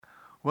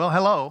Well,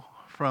 hello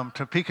from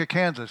Topeka,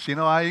 Kansas. You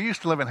know, I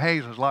used to live in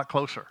Hayes, it was a lot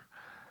closer.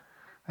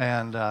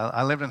 And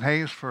I lived in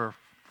Hayes for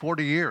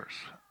 40 years.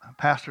 I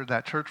pastored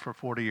that church for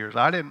 40 years.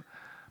 Matter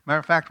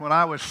of fact, when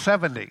I was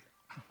 70,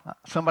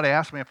 somebody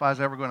asked me if I was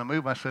ever going to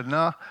move. I said,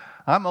 no,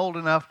 I'm old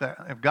enough that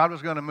if God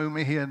was going to move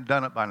me, he had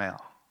done it by now.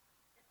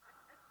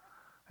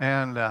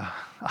 And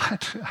I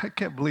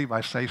can't believe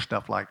I say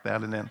stuff like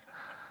that. And then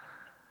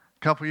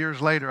a couple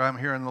years later, I'm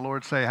hearing the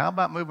Lord say, how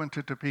about moving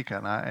to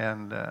Topeka?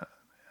 And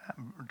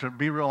to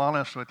be real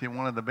honest with you,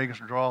 one of the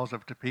biggest draws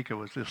of Topeka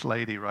was this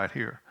lady right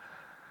here.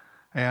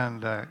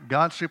 And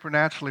God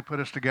supernaturally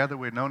put us together.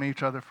 We'd known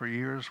each other for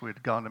years.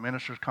 We'd gone to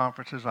ministers'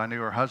 conferences. I knew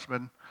her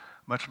husband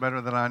much better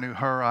than I knew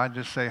her. I'd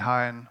just say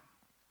hi and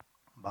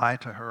bye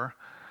to her.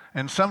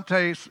 And some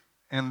days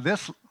in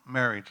this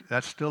marriage,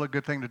 that's still a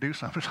good thing to do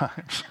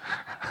sometimes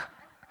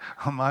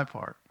on my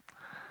part.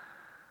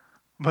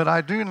 But I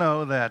do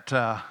know that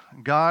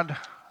God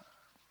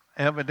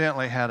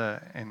evidently had an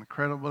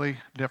incredibly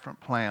different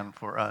plan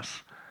for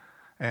us,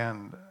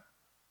 and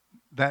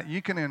that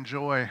you can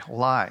enjoy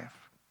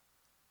life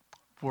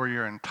for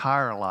your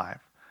entire life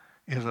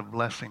is a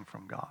blessing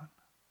from God.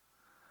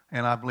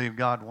 And I believe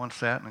God wants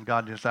that, and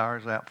God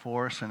desires that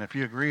for us. And if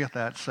you agree with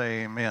that,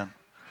 say amen.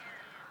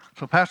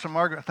 So Pastor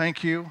Margaret,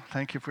 thank you.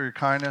 Thank you for your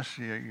kindness.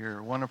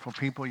 You're wonderful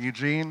people.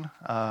 Eugene,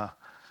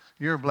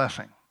 you're a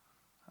blessing.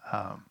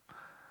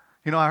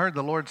 You know, I heard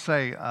the Lord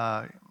say,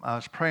 I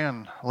was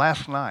praying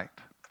last night.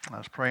 I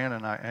was praying,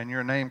 and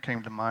your name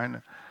came to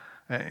mind.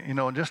 You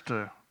know, just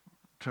to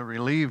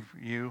relieve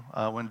you,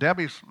 when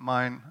Debbie's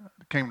mind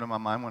came to my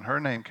mind, when her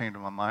name came to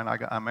my mind,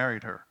 I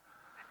married her.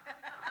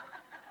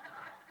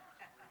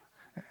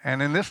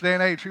 And in this day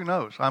and age, who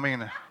knows? I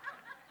mean,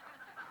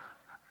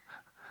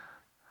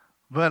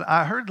 but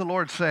I heard the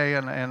Lord say,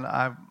 and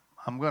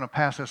I'm going to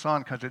pass this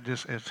on because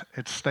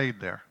it stayed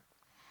there.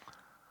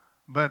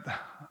 But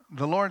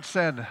the Lord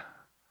said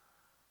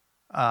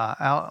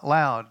out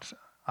loud,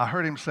 I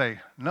heard him say,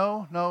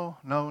 no, no,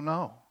 no,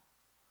 no.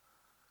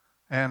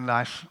 And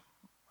I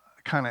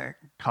kind of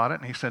caught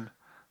it, and he said,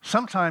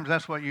 sometimes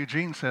that's what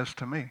Eugene says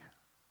to me.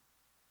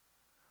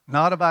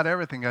 Not about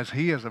everything, because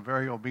he is a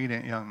very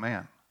obedient young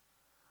man.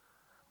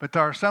 But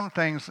there are some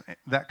things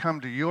that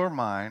come to your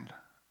mind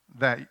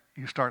that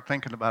you start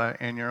thinking about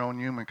it in your own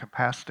human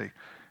capacity,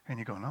 and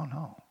you go, no,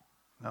 no,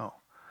 no.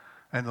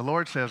 And the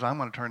Lord says, I'm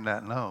going to turn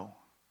that no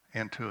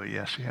into a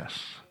yes,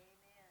 yes.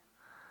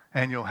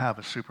 And you'll have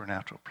a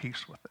supernatural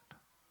peace with it.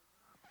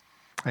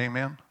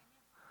 Amen?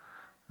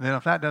 Then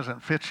if that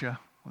doesn't fit you,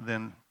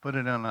 then put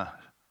it on a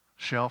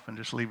shelf and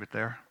just leave it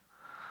there.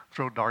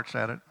 Throw darts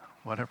at it,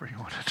 whatever you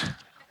want to do.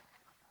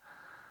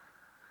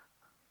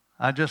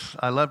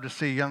 I love to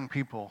see young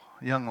people,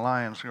 young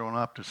lions growing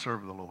up to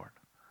serve the Lord.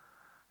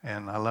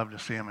 And I love to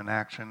see them in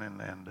action,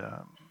 and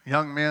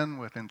young men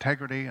with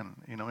integrity, and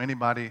you know,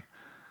 anybody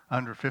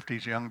under 50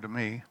 is young to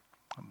me.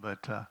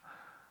 But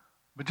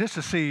just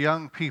to see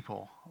young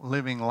people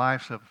living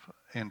lives of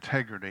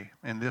integrity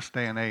in this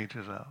day and age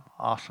is an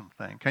awesome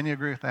thing. Can you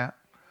agree with that?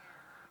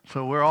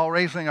 So we're all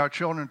raising our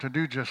children to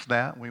do just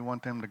that. We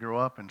want them to grow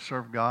up and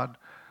serve God,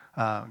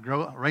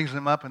 raise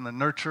them up in the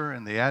nurture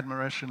and the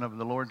admiration of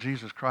the Lord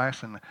Jesus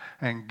Christ,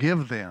 and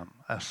give them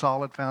a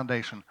solid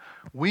foundation.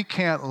 We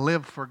can't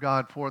live for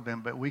God for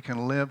them, but we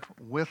can live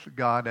with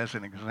God as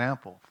an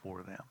example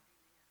for them.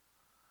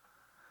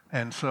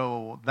 And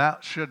so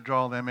that should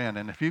draw them in.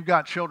 And if you've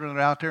got children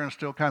that are out there and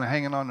still kind of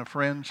hanging on the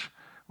fringe,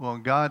 well,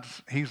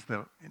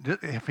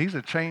 if he's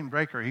a chain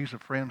breaker, he's a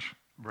fringe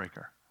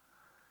breaker.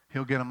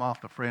 He'll get them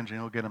off the fringe, and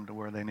he'll get them to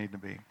where they need to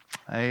be.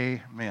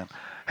 Amen.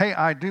 Hey,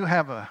 I do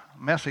have a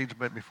message,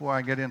 but before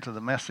I get into the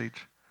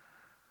message,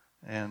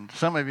 and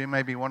some of you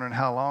may be wondering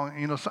how long,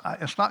 you know,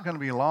 it's not going to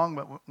be long,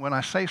 but when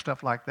I say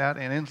stuff like that,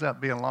 it ends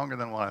up being longer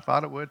than what I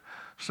thought it would.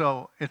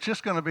 So it's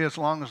just going to be as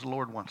long as the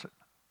Lord wants it.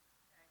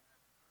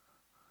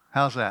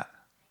 How's that?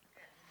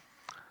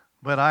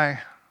 But I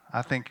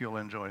think you'll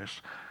enjoy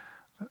this.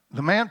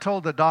 The man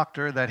told the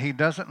doctor that he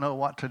doesn't know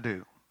what to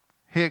do.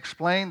 He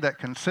explained that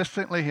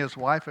consistently his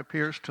wife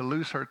appears to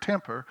lose her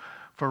temper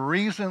for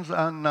reasons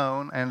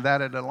unknown, and that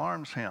it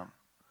alarms him.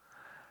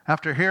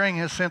 After hearing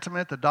his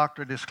sentiment, the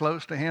doctor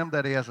disclosed to him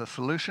that he has a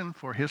solution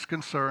for his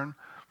concern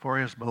for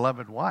his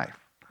beloved wife.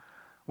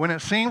 When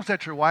it seems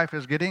that your wife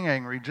is getting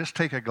angry, just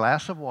take a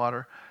glass of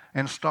water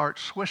and start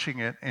swishing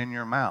it in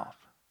your mouth,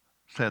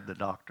 said the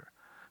doctor.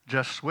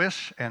 Just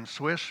swish and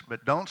swish,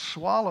 but don't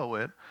swallow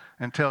it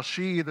until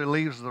she either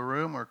leaves the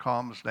room or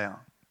calms down.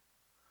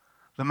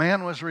 The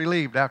man was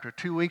relieved. After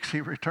 2 weeks,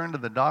 he returned to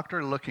the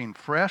doctor looking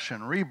fresh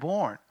and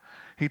reborn.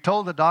 He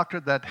told the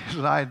doctor that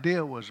his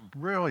idea was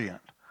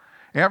brilliant.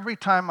 Every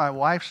time my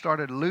wife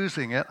started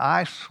losing it,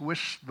 I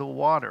swished the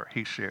water,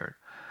 he shared.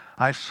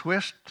 I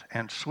swished,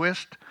 and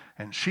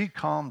she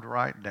calmed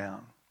right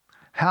down.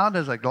 How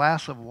does a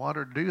glass of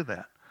water do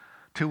that?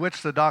 To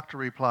which the doctor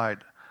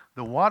replied,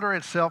 the water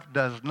itself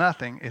does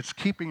nothing. It's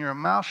keeping your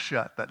mouth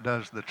shut that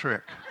does the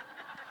trick.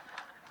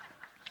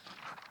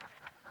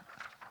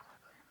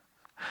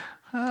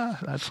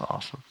 That's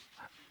awesome.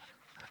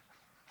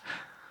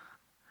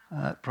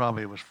 That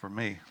probably was for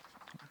me.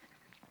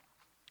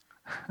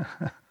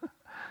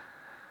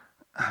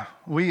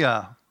 We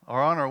are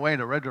on our way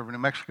to Red River, New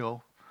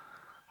Mexico.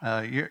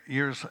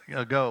 Years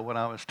ago, when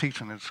I was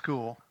teaching in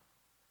school,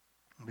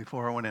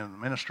 before I went into the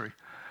ministry,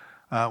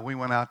 we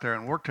went out there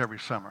and worked every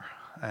summer.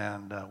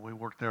 And we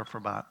worked there for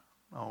about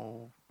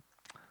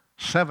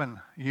 7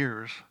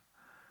 years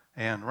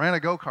and ran a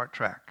go-kart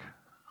track,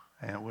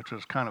 which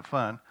was kind of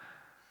fun.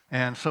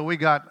 And so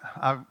I've,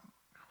 of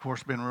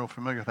course, been real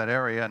familiar with that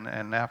area.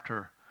 And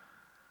after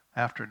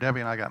Debbie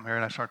and I got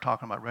married, I started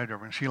talking about Red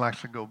River, and she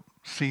likes to go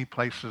see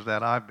places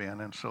that I've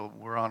been. And so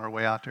we're on our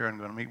way out there and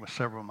going to meet with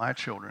several of my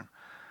children.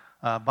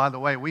 By the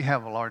way, we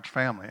have a large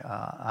family.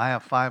 I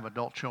have 5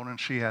 adult children.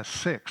 She has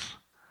 6.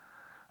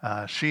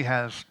 She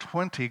has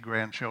 20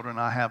 grandchildren.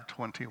 I have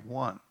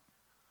 21.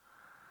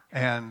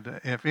 And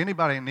if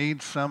anybody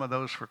needs some of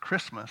those for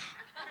Christmas,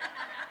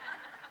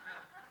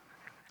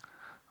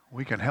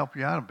 we can help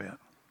you out a bit.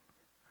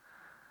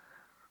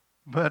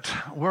 But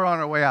we're on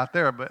our way out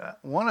there. But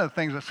one of the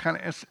things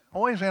it's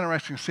always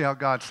interesting to see how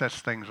God sets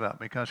things up,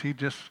 because he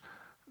just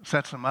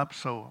sets them up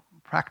so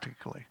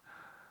practically.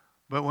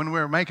 But when we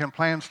were making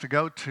plans to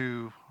go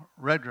to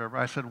Red River,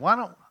 I said, why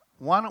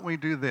don't we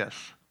do this?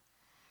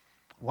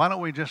 Why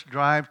don't we just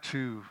drive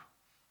to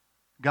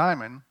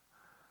Guyman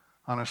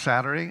on a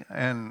Saturday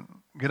and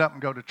get up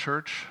and go to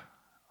church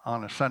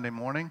on a Sunday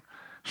morning,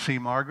 see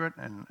Margaret,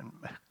 and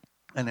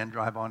then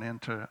drive on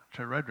into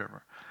Red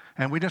River.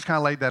 And we just kind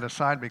of laid that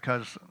aside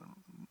because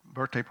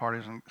birthday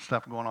parties and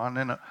stuff going on.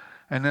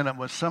 And then it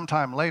was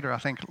sometime later, I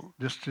think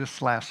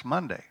just last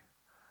Monday,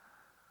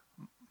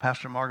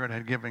 Pastor Margaret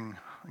had given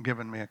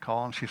me a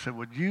call, and she said,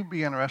 would you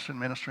be interested in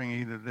ministering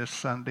either this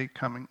Sunday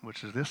coming,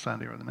 which is this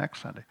Sunday, or the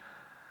next Sunday?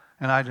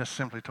 And I just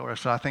simply told her,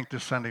 so I think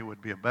this Sunday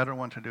would be a better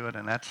one to do it,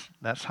 and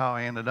that's how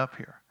I ended up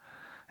here.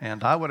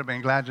 And I would have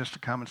been glad just to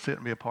come and sit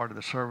and be a part of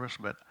the service,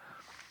 but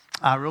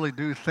I really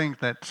do think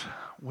that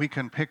we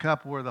can pick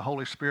up where the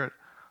Holy Spirit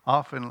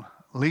often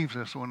leaves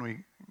us when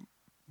we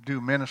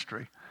do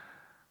ministry,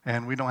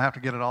 and we don't have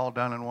to get it all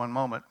done in one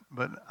moment.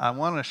 But I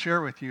want to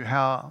share with you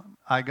how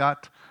I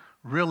got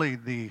really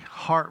the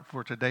heart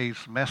for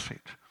today's message.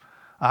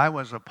 I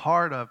was a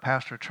part of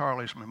Pastor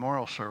Charlie's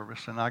memorial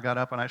service, and I got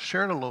up and I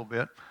shared a little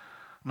bit,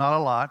 not a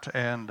lot,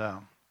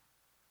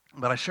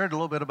 but I shared a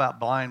little bit about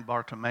blind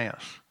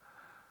Bartimaeus.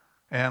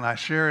 And I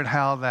shared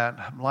how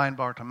that blind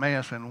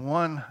Bartimaeus, in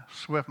one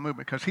swift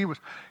movement, because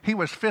he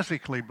was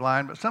physically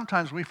blind, but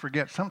sometimes we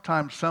forget,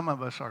 sometimes some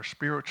of us are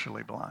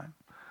spiritually blind.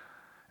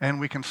 And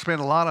we can spend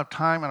a lot of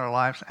time in our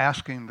lives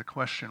asking the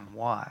question,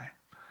 why?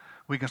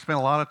 We can spend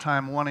a lot of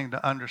time wanting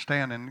to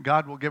understand, and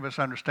God will give us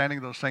understanding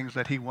of those things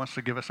that he wants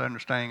to give us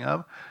understanding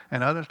of,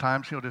 and other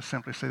times he'll just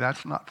simply say,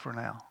 that's not for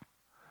now.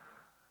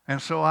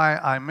 And so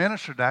I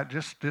ministered that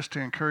just to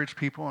encourage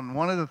people, and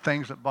one of the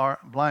things that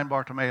blind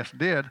Bartimaeus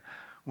did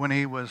when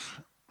he was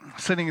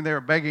sitting there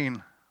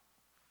begging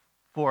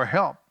for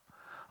help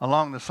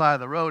along the side of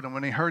the road, and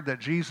when he heard that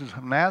Jesus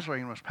of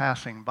Nazareth was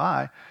passing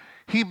by,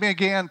 he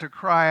began to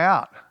cry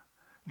out,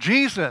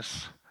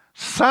 Jesus,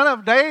 Son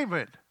of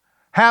David,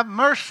 have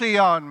mercy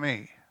on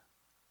me.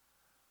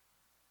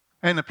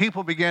 And the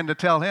people began to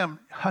tell him,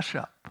 hush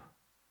up,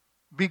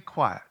 be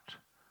quiet,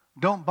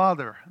 don't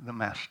bother the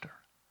master.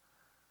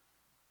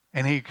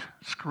 And he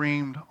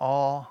screamed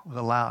all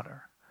the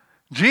louder,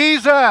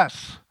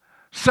 Jesus,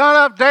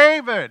 Son of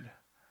David,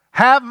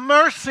 have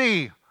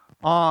mercy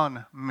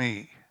on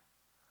me.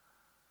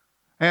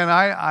 And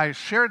I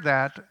shared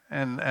that,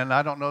 and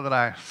I don't know that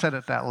I said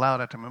it that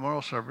loud at the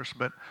memorial service,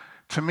 but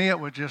to me it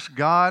was just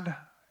God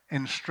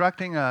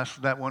instructing us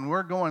that when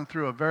we're going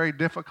through a very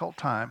difficult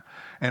time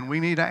and we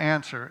need an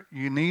answer,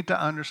 you need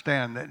to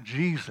understand that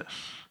Jesus,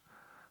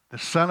 the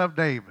Son of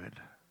David,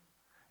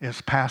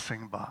 is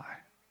passing by,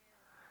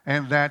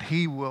 and that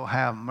he will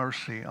have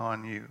mercy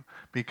on you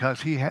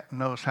because he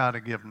knows how to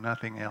give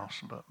nothing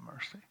else but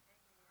mercy.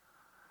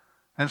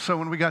 And so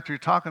when we got through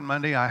talking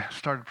Monday, I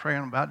started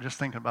praying about, just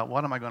thinking about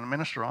what am I going to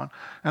minister on.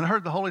 And I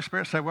heard the Holy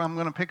Spirit say, well, I'm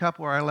going to pick up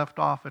where I left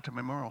off at the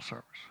memorial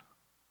service.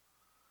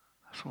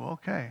 I said, well,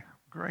 okay,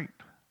 great.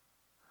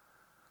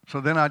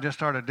 So then I just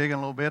started digging a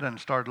little bit and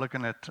started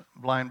looking at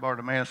blind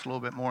Bartimaeus a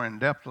little bit more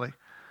in-depthly.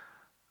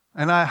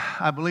 And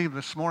I believe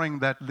this morning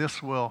that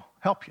this will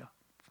help you.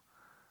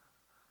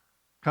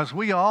 Because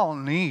we all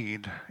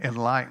need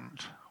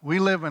enlightened. We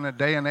live in a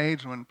day and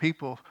age when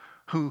people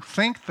who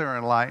think they're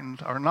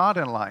enlightened are not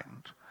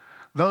enlightened.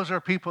 Those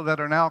are people that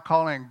are now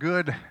calling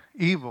good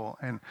evil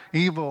and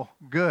evil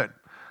good.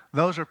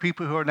 Those are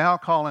people who are now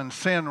calling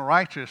sin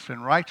righteous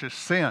and righteous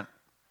sin.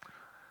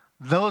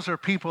 Those are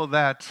people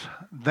that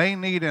they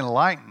need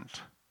enlightened,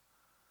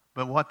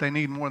 but what they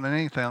need more than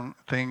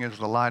anything is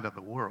the light of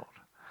the world.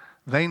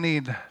 They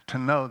need to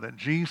know that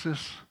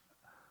Jesus,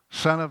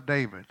 Son of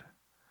David,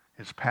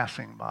 is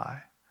passing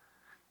by.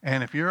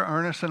 And if you're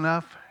earnest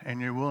enough and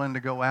you're willing to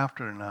go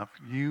after it enough,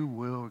 you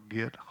will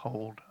get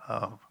hold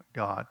of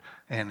God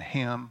and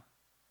him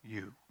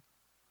you.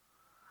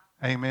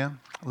 Amen.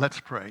 Let's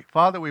pray.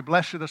 Father, we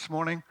bless you this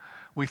morning.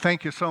 We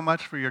thank you so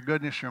much for your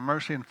goodness, your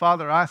mercy. And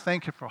Father, I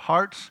thank you for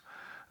hearts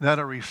that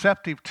are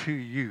receptive to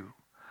you.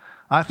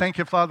 I thank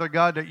you, Father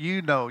God, that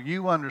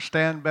you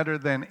understand better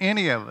than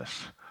any of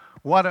us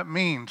what it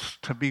means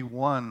to be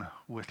one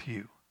with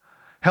you.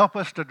 Help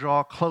us to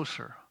draw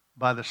closer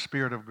by the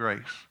Spirit of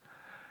grace.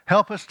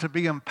 Help us to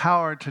be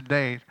empowered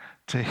today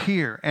to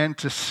hear and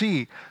to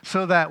see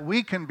so that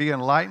we can be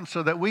enlightened,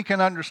 so that we can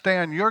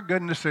understand your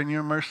goodness and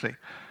your mercy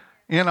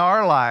in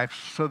our lives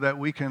so that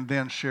we can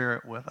then share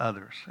it with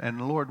others.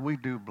 And Lord, we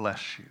do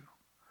bless you.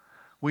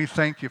 We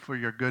thank you for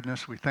your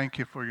goodness. We thank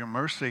you for your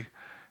mercy.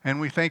 And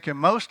we thank you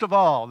most of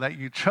all that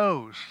you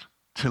chose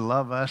to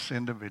love us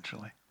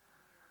individually.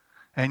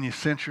 And you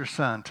sent your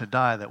Son to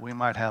die that we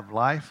might have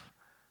life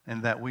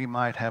and that we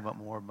might have it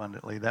more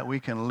abundantly, that we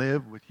can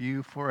live with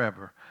you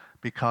forever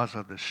because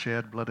of the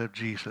shed blood of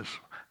Jesus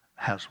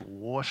has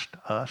washed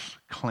us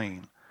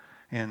clean.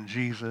 In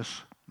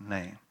Jesus'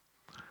 name.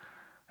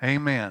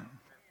 Amen.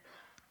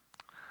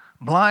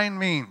 Blind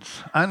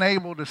means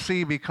unable to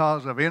see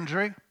because of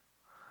injury,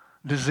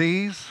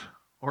 disease,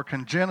 or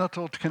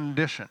congenital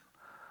condition.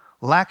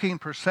 Lacking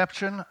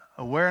perception,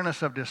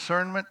 awareness of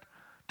discernment,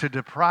 to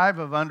deprive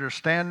of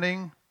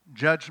understanding,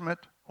 judgment,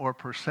 or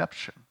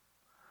perception.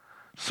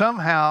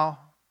 Somehow,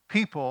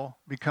 people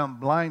become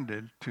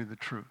blinded to the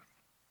truth.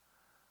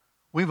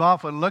 We've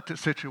often looked at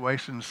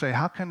situations and say,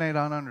 how can they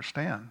not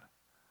understand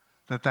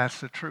that that's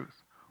the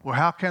truth? Or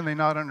how can they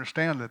not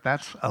understand that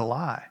that's a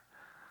lie?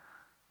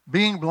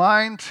 Being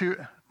blind to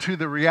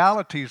the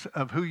realities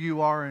of who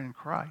you are in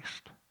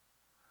Christ.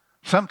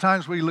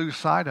 Sometimes we lose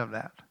sight of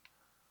that.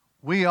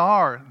 We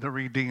are the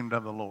redeemed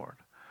of the Lord.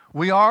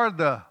 We are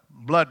the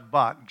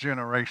blood-bought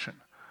generation.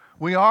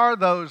 We are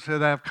those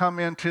that have come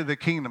into the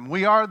kingdom.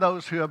 We are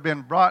those who have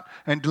been brought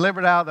and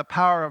delivered out of the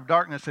power of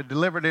darkness and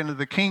delivered into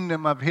the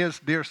kingdom of his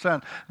dear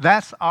Son.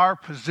 That's our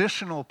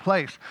positional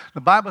place. The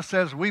Bible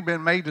says we've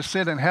been made to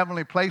sit in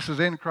heavenly places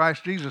in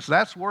Christ Jesus.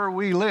 That's where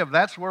we live.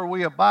 That's where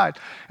we abide.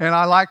 And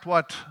I liked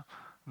what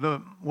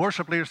the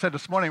worship leader said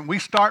this morning. We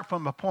start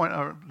from a point,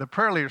 or the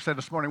prayer leader said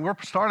this morning, we're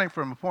starting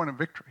from a point of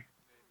victory.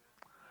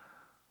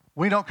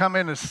 We don't come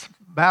into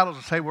battles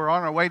and say we're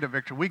on our way to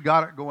victory. We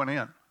got it going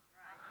in.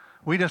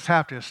 We just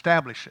have to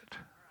establish it.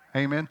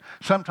 Amen.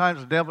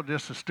 Sometimes the devil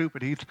just is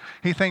stupid.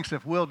 He thinks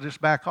if we'll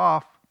just back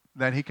off,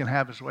 that he can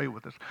have his way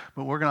with us.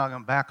 But we're not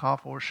going to back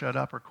off or shut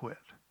up or quit.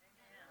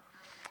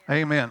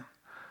 Amen.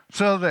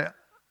 So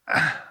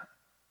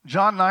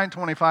John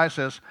 9:25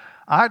 says,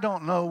 I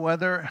don't know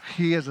whether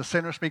he is a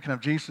sinner, speaking of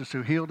Jesus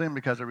who healed him,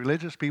 because the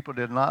religious people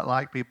did not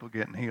like people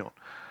getting healed.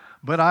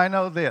 But I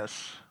know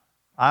this,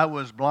 I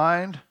was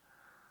blind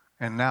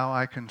and now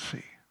I can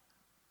see.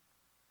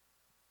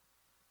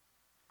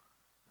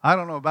 I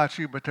don't know about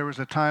you, but there was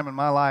a time in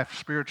my life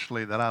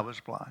spiritually that I was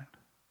blind.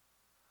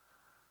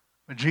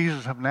 But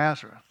Jesus of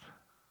Nazareth,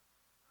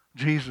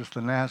 Jesus the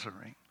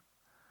Nazarene,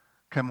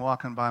 came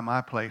walking by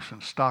my place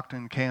in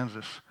Stockton,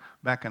 Kansas,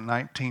 back in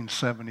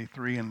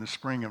 1973, in the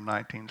spring of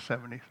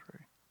 1973.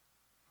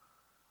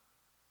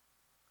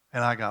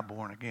 And I got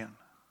born again.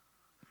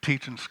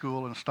 Teaching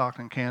school in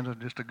Stockton, Kansas,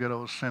 just a good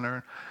old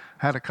sinner.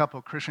 Had a couple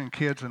of Christian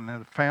kids and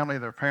their family,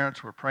 their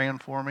parents were praying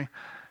for me.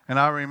 And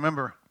I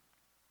remember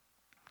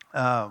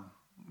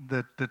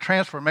the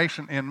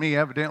transformation in me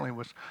evidently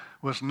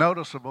was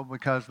noticeable,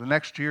 because the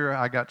next year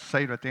I got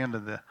saved at the end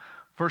of the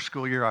first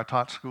school year. I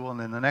taught school, and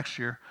then the next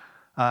year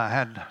I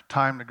had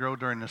time to grow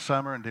during the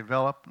summer and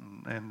develop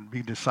and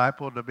be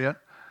discipled a bit.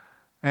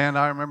 And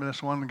I remember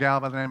this one gal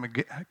by the name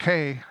of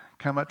Kay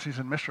come up to me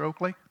and said, Mr.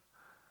 Oakley,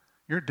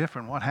 you're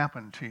different. What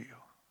happened to you?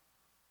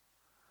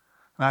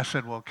 And I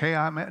said, well, Kay,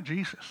 I met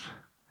Jesus.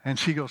 And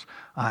she goes,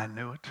 I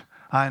knew it.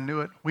 I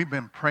knew it. We've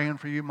been praying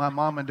for you. My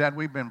mom and dad,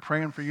 we've been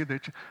praying for you.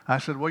 I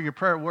said, well, your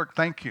prayer worked.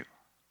 Thank you.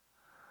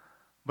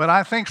 But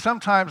I think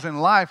sometimes in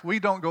life, we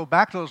don't go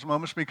back to those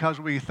moments because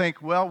we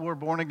think, well, we're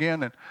born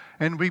again.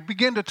 And we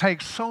begin to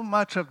take so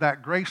much of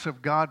that grace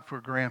of God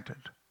for granted.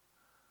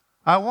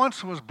 I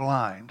once was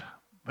blind,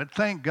 but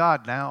thank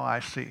God now I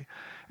see.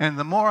 And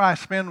the more I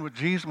spend with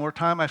Jesus, more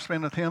time I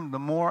spend with him, the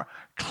more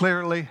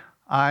clearly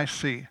I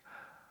see.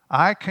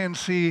 I can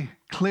see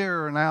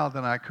clearer now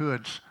than I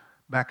could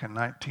back in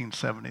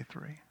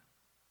 1973.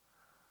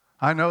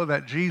 I know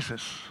that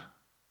Jesus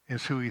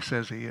is who he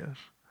says he is.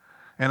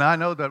 And I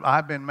know that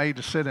I've been made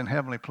to sit in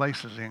heavenly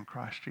places in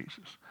Christ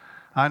Jesus.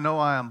 I know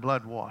I am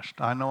blood washed.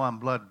 I know I'm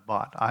blood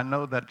bought. I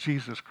know that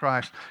Jesus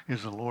Christ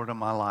is the Lord of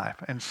my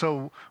life. And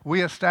so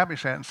we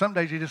establish that. And some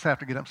days you just have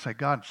to get up and say,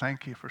 God,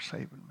 thank you for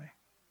saving me.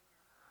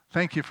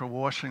 Thank you for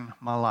washing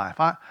my life.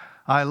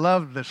 I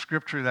love the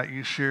scripture that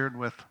you shared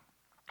with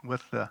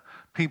the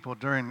people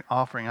during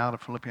offering out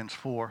of Philippians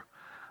 4.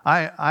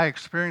 I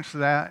experienced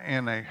that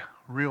in a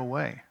real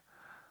way.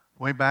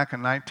 Way back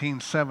in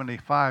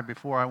 1975,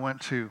 before I went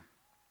to,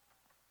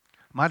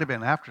 might have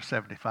been after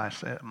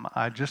 75.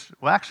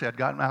 I'd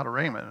gotten out of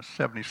Raymond in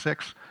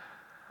 76.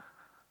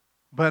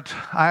 But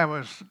I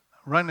was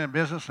running a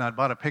business, and I'd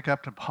bought a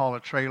pickup to haul a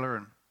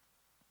trailer,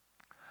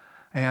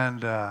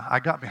 and I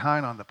got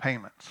behind on the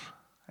payments.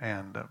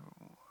 And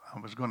I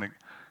was going to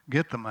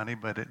get the money,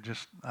 but it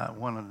just,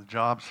 one of the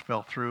jobs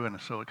fell through, and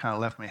so it kind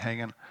of left me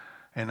hanging.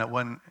 And it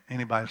wasn't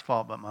anybody's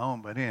fault but my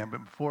own. But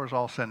before it was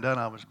all said and done,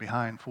 I was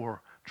behind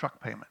 4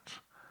 truck payments.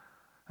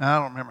 And I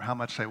don't remember how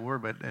much they were,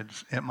 but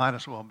it might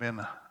as well have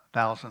been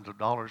thousands of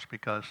dollars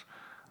because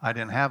I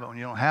didn't have it. When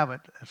you don't have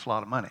it, it's a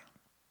lot of money.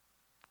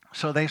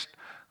 So they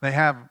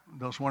have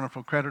those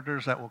wonderful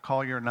creditors that will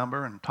call your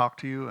number and talk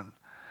to you.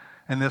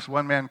 And this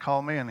one man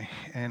called me,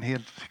 and he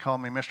had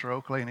called me Mr.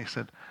 Oakley, and he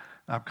said,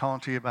 "I'm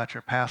calling to you about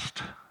your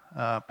past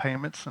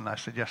payments." And I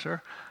said, "Yes,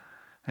 sir."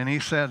 And he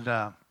said,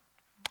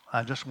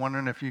 "I'm just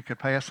wondering if you could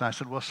pay us." And I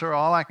said, "Well, sir,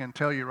 all I can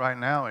tell you right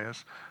now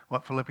is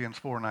what Philippians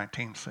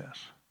 4:19 says."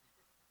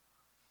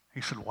 He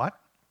said, "What?"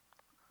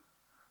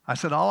 I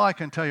said, "All I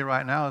can tell you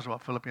right now is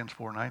what Philippians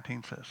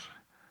 4:19 says."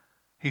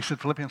 He said,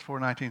 "Philippians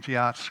 4:19,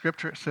 yeah, it's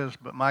scripture. It says,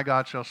 'But my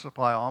God shall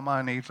supply all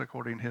my needs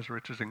according to his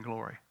riches and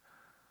glory.'"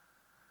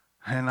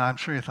 And I'm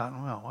sure he thought,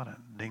 well, what a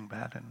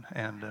dingbat.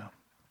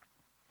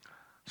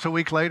 So a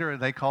week later,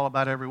 they call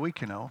about every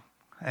week,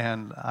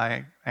 and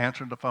I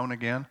answered the phone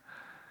again.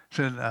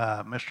 Said,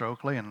 "Mr.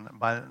 Oakley," and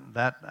by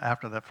that,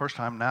 after that first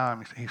time, now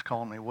he's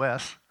calling me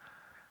Wes.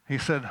 He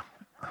said,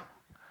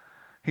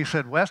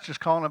 "Wes,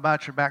 just calling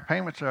about your back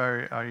payments.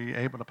 Are you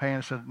able to pay?" And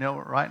I said, "No,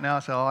 right now," I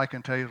said, "all I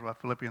can tell you is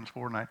what Philippians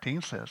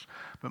 4:19 says.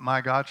 'But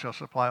my God shall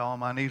supply all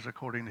my needs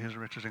according to his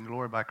riches and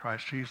glory by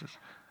Christ Jesus.'"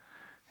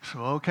 So,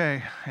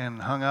 okay,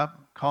 and hung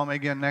up. Call me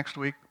again next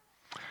week.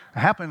 It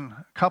happened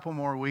a couple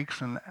more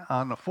weeks, and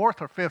on the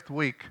 4th or 5th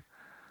week,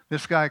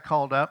 this guy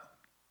called up,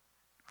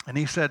 and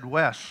he said,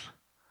 "Wes,"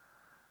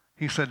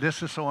 he said,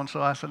 "this is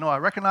so-and-so." I said, "No, I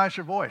recognize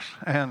your voice."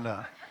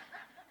 And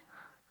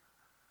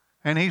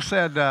he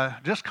said,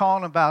 "Just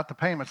calling about the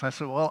payments." I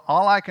said, "Well,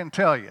 all I can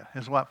tell you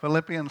is what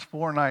Philippians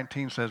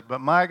 4:19 says,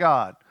 'But my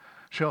God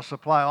shall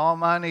supply all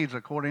my needs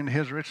according to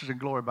his riches and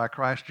glory by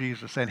Christ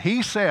Jesus.'" And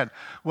he said,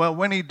 "Well,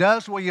 when he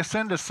does, will you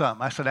send us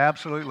some?" I said,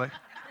 "Absolutely."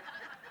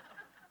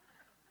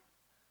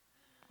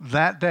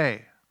 That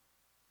day,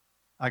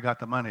 I got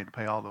the money to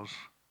pay all those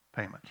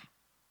payments.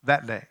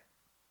 That day.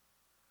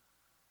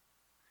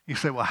 You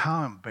say, "Well,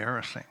 how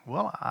embarrassing."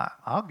 Well,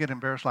 I'll get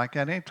embarrassed like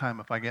that anytime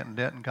if I get in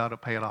debt and God will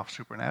pay it off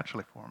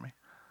supernaturally for me.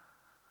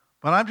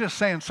 But I'm just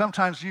saying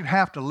sometimes you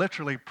have to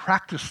literally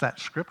practice that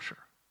scripture.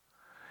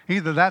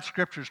 Either that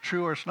scripture is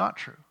true or it's not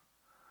true.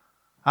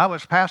 I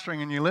was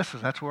pastoring in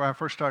Ulysses. That's where I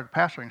first started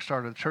pastoring.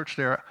 Started a church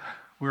there.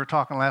 We were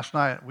talking last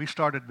night. We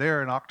started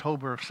there in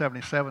October of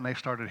 77. They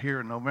started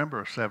here in November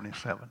of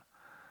 77.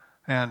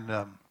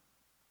 And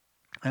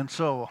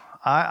so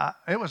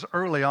it was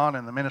early on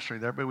in the ministry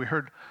there, but we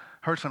heard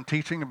some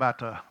teaching about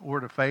the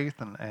word of faith,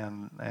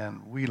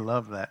 and we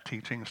love that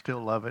teaching,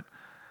 still love it.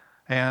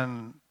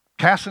 And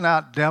casting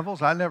out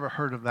devils, I never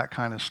heard of that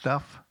kind of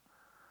stuff.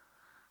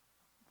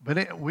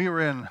 But we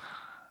were in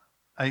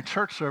a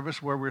church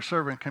service where we were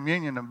serving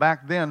communion, and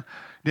back then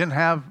didn't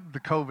have the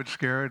COVID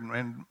scare,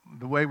 and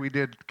the way we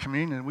did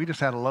communion, we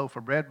just had a loaf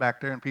of bread back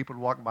there, and people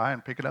would walk by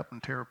and pick it up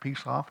and tear a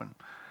piece off and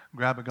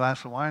grab a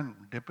glass of wine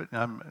and dip it.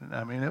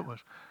 I mean,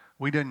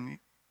 we didn't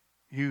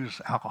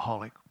use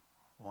alcoholic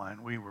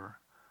wine. We were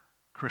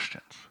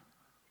Christians.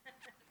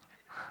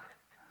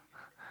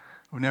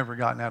 We've never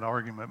gotten that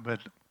argument,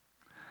 but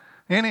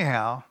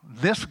anyhow,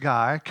 this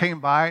guy came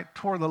by,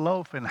 tore the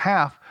loaf in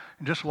half,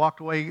 and just walked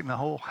away eating a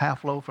whole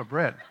half loaf of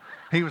bread.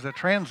 He was a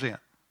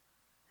transient.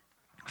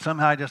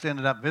 Somehow he just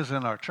ended up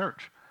visiting our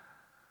church.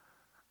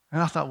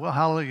 And I thought, well,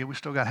 hallelujah, we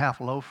still got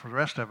half a loaf for the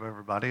rest of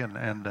everybody,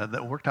 and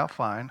that worked out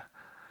fine.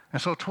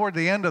 And so toward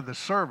the end of the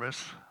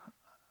service,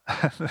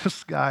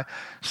 this guy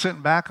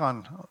sitting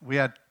we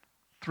had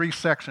 3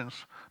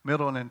 sections,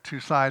 middle and then 2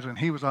 sides, and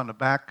he was on the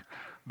back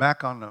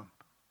on the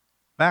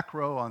back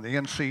row on the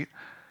end seat.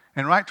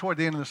 And right toward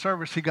the end of the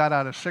service, he got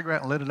out a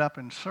cigarette and lit it up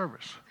in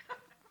service.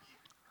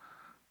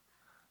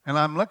 And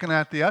I'm looking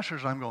at the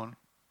ushers, I'm going,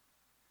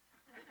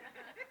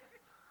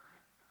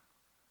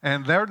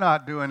 and they're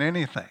not doing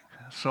anything.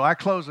 So I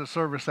close the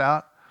service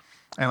out,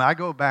 and I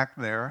go back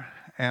there,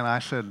 and I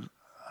said,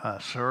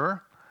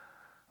 "Sir,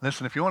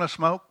 listen, if you want to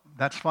smoke,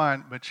 that's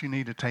fine, but you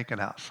need to take it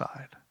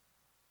outside."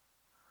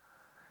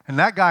 And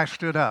that guy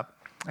stood up,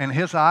 and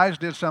his eyes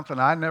did something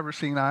I'd never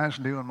seen eyes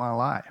do in my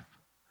life.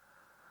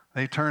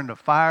 They turned a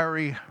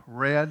fiery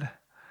red,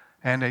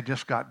 and they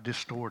just got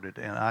distorted.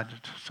 And I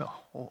just said,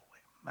 holy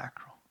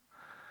mackerel.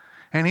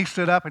 And he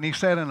stood up, and he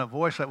said in a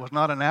voice that was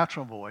not a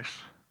natural voice,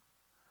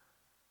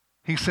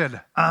 he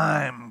said,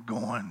 "I'm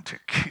going to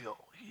kill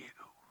you."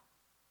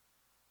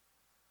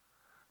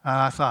 And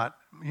I thought,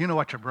 you know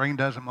what your brain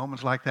does in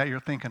moments like that? You're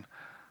thinking,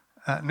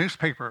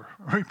 newspaper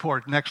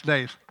report next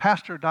day,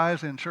 pastor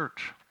dies in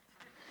church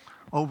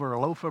over a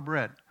loaf of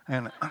bread.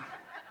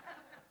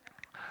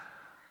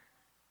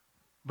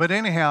 But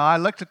anyhow, I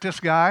looked at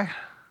this guy,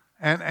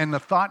 and the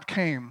thought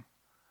came,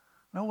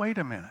 no, wait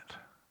a minute.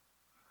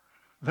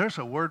 There's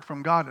a word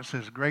from God that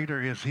says,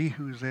 "Greater is he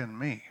who's in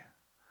me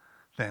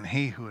than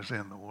he who is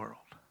in the world."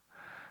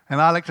 And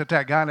I looked at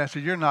that guy and I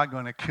said, you're not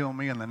going to kill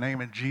me in the name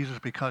of Jesus,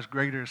 because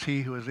greater is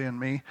he who is in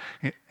me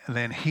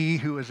than he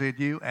who is in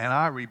you. And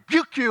I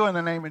rebuke you in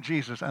the name of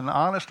Jesus. And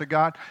honest to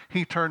God,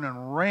 he turned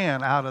and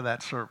ran out of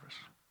that service.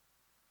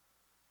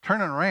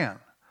 Turned and ran.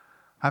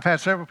 I've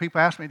had several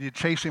people ask me, did you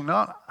chase him?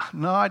 No,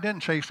 I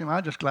didn't chase him.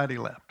 I'm just glad he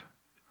left.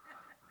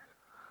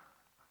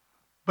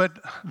 But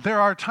there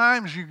are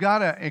times you got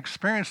to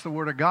experience the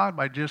Word of God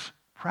by just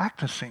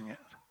practicing it.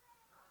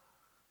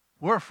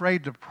 We're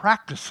afraid to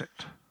practice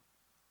it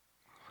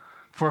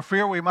for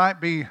fear we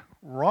might be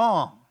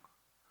wrong.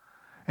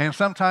 And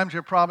sometimes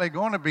you're probably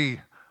going to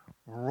be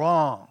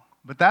wrong.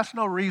 But that's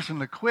no reason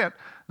to quit.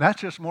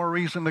 That's just more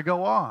reason to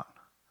go on.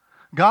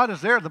 God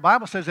is there. The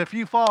Bible says if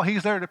you fall,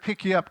 he's there to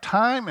pick you up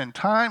time and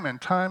time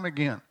and time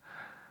again.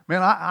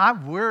 Man,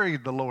 I've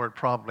worried the Lord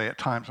probably at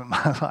times in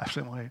my life.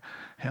 Saying,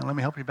 hey, let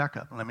me help you back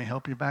up. Let me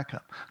help you back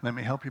up. Let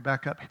me help you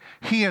back up.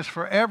 He is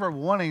forever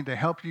wanting to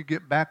help you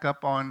get back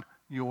up on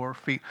your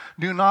feet.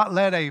 Do not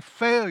let a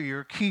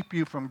failure keep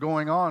you from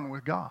going on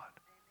with God.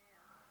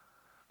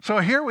 So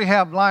here we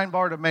have blind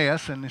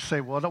Bartimaeus, and you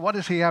say, well, what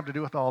does he have to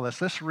do with all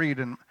this? Let's read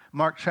in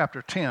Mark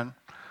chapter 10.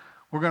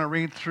 We're going to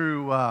read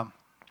through,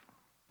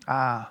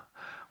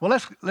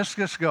 let's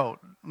just go.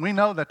 We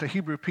know that the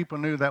Hebrew people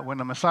knew that when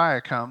the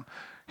Messiah come,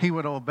 he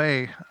would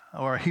obey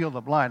or heal the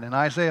blind. In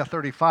Isaiah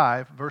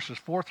 35, verses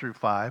 4 through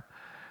 5,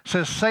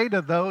 says, say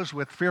to those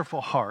with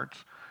fearful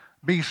hearts,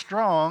 be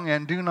strong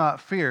and do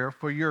not fear,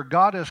 for your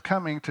God is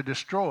coming to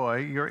destroy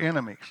your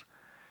enemies.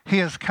 He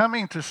is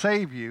coming to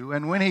save you,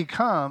 and when he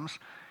comes,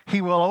 he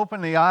will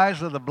open the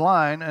eyes of the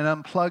blind and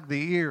unplug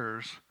the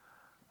ears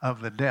of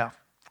the deaf.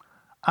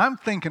 I'm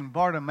thinking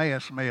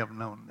Bartimaeus may have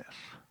known this.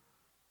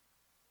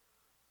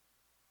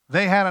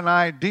 They had an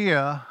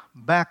idea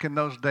back in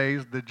those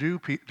days, the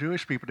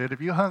Jewish people did. If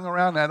you hung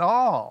around at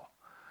all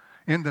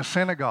in the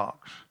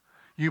synagogues,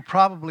 you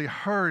probably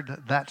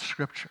heard that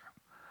scripture.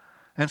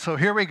 And so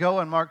here we go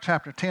in Mark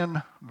chapter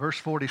 10, verse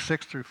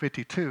 46 through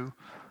 52.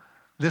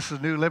 This is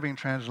New Living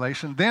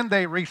Translation. Then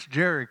they reached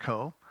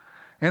Jericho,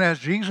 and as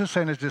Jesus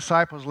and his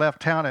disciples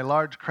left town, a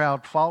large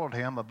crowd followed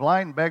him. A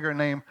blind beggar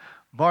named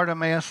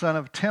Bartimaeus, son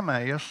of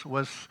Timaeus,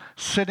 was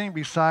sitting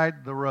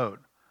beside the road.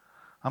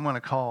 I'm going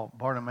to call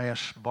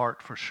Bartimaeus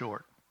Bart for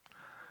short.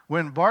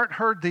 When Bart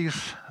heard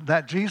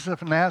that Jesus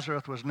of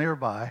Nazareth was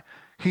nearby,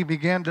 he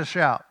began to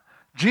shout,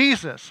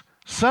 Jesus,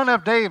 Son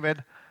of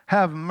David,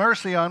 have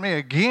mercy on me.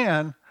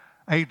 Again,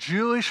 a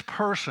Jewish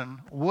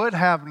person would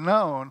have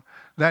known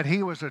that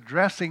he was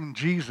addressing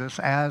Jesus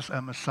as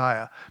a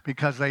Messiah,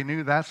 because they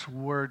knew that's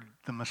where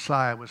the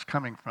Messiah was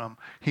coming from.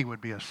 He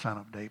would be a son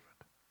of David.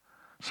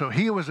 So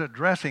he was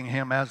addressing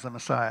him as the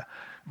Messiah.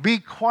 Be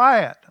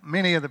quiet,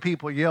 many of the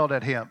people yelled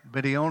at him,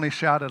 but he only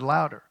shouted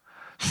louder,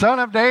 Son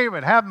of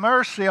David, have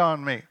mercy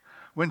on me.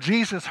 When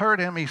Jesus heard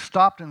him, he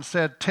stopped and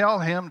said, tell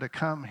him to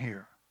come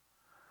here.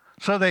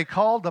 So they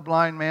called the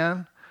blind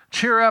man.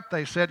 Cheer up,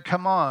 they said,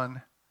 come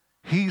on,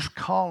 he's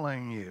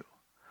calling you.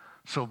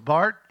 So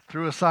Bart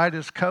threw aside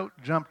his coat,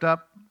 jumped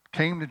up,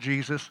 came to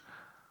Jesus.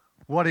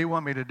 What do you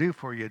want me to do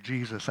for you?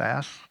 Jesus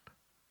asked.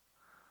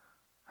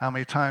 How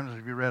many times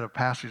have you read a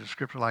passage of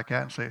scripture like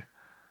that and say,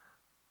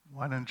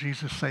 why didn't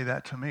Jesus say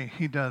that to me?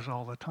 He does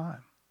all the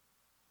time.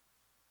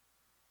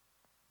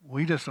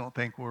 We just don't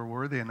think we're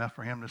worthy enough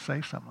for him to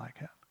say something like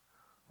that.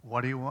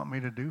 What do you want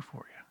me to do for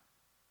you?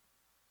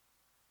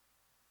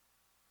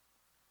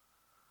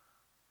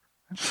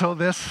 And so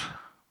this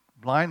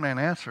blind man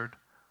answered,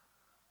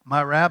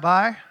 my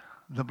rabbi,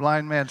 the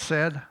blind man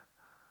said,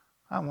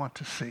 I want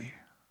to see.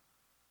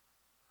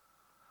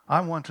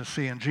 I want to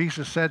see. And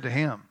Jesus said to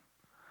him,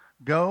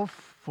 go,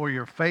 for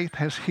your faith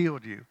has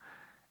healed you.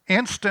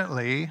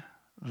 Instantly,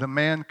 the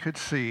man could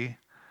see,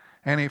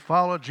 and he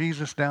followed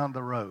Jesus down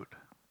the road.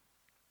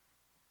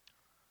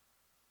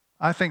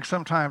 I think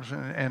sometimes,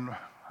 and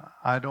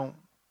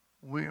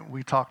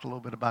we talked a little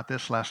bit about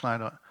this last night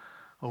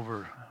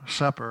over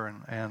supper,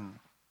 and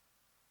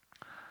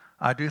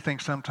I do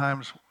think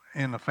sometimes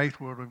in the faith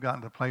world we've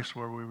gotten to a place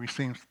where we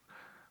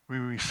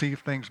receive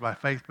things by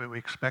faith, but we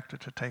expect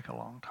it to take a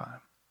long time.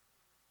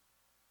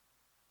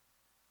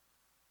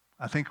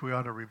 I think we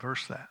ought to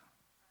reverse that.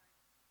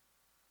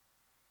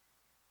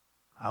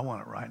 I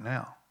want it right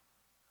now.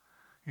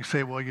 You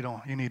say, well,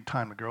 you need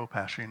time to grow,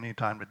 Pastor. You need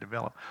time to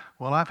develop.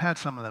 Well, I've had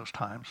some of those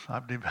times.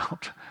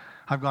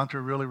 I've gone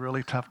through really,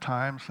 really tough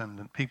times,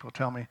 and people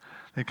tell me,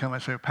 they come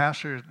and say,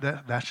 Pastor,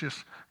 that's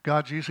just,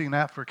 God's using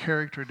that for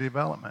character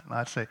development. And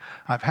I'd say,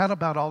 I've had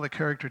about all the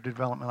character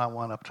development I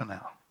want up to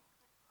now.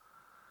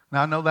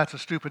 Now, I know that's a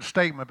stupid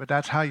statement, but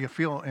that's how you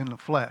feel in the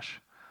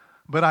flesh.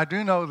 But I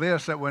do know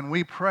this, that when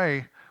we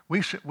pray,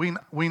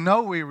 we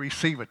know we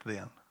receive it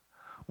then.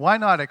 Why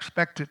not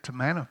expect it to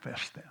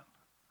manifest then?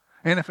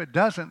 And if it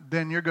doesn't,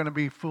 then you're going to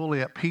be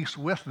fully at peace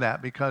with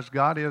that, because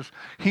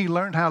he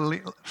learned how to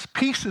live.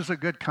 Peace is a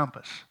good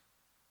compass.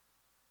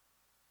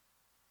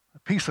 The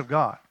peace of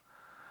God.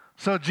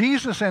 So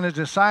Jesus and his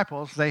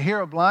disciples, they hear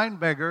a blind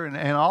beggar,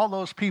 and all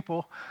those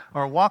people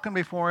are walking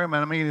before him,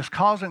 and it's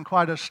causing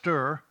quite a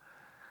stir.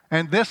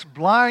 And this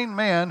blind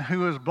man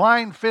who is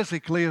blind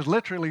physically is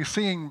literally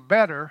seeing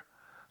better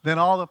than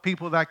all the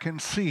people that can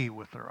see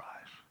with their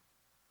eyes.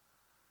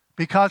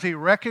 Because he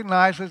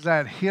recognizes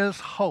that his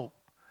hope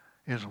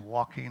is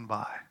walking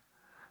by.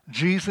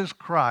 Jesus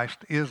Christ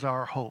is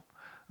our hope.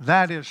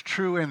 That is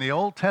true in the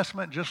Old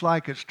Testament just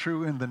like it's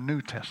true in the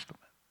New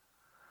Testament.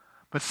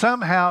 But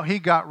somehow he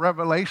got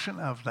revelation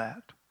of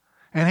that.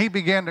 And he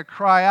began to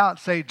cry out,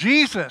 say,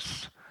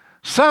 Jesus,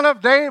 Son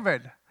of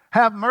David,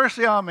 have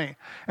mercy on me.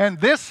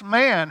 And this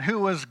man who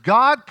was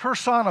God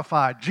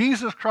personified,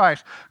 Jesus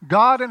Christ,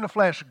 God in the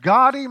flesh,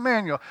 God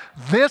Emmanuel,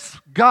 this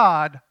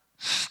God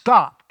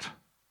stopped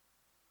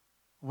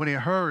when he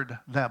heard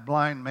that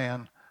blind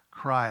man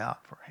cry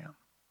out for him.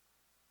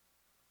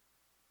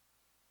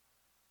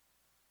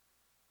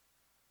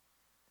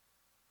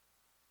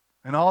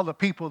 And all the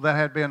people that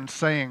had been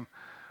saying,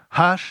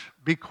 hush,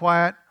 be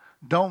quiet,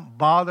 don't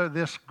bother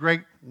this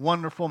great,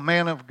 wonderful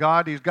man of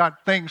God. He's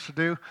got things to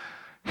do.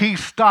 He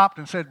stopped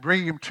and said,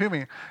 bring him to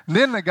me. And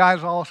then the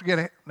guys all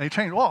they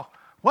changed. Oh,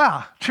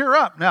 wow, cheer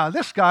up. Now,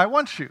 this guy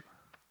wants you.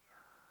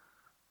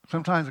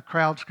 Sometimes the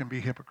crowds can be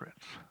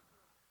hypocrites.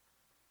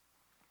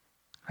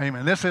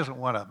 Amen. This isn't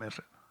one of them, is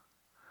it?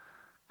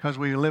 Because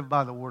we live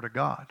by the Word of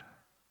God.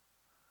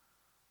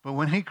 But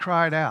when he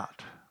cried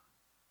out,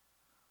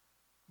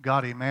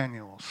 God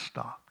Emmanuel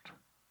stopped.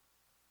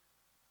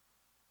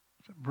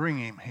 Said, bring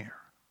him here.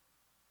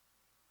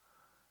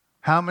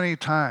 How many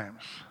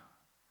times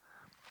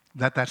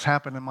that's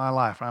happened in my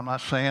life? I'm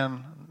not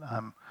saying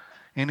I'm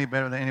any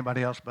better than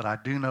anybody else, but I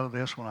do know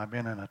this when I've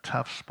been in a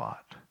tough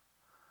spot,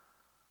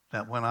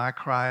 that when I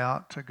cry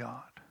out to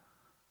God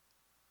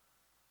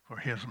for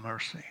his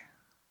mercy,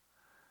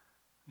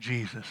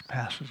 Jesus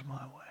passes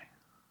my way.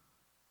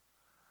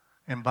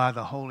 And by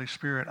the Holy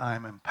Spirit, I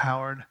am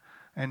empowered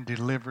and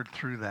delivered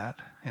through that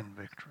in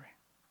victory.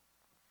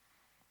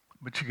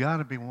 But you got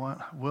to be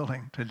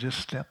willing to just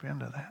step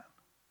into that.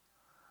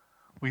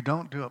 We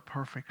don't do it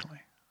perfectly.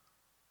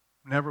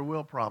 Never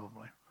will,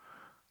 probably.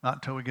 Not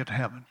until we get to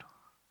heaven.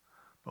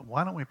 But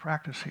why don't we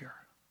practice here?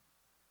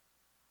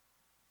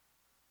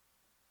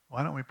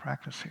 Why don't we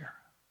practice here?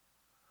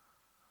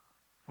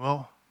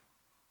 Well,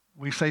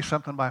 we say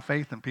something by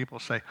faith and people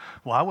say,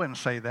 well, I wouldn't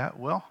say that.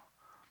 Well,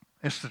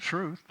 it's the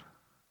truth.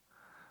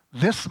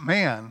 This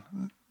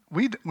man,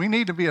 we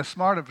need to be as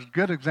smart as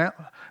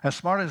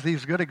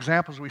these good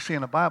examples we see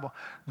in the Bible.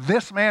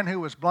 This man who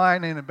was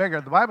blind and a beggar,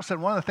 the Bible said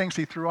one of the things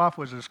he threw off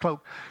was his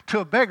cloak.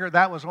 To a beggar,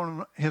 that was one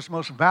of his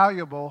most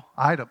valuable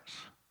items,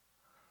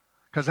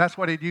 because that's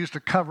what he'd use to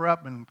cover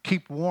up and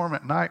keep warm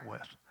at night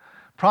with.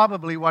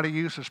 Probably what he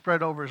used to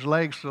spread over his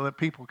legs so that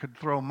people could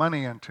throw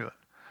money into it.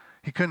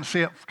 He couldn't see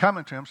it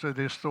coming to him, so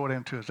they just throw it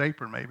into his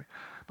apron maybe.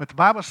 But the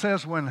Bible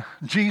says when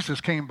Jesus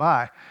came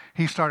by,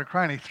 he started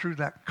crying. He threw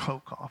that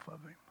cloak off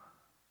of him.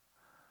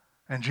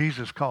 And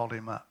Jesus called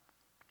him up.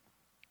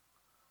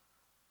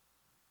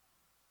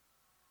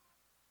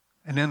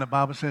 And then the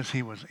Bible says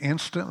he was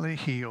instantly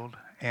healed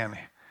and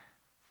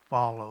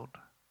followed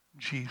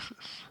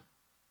Jesus.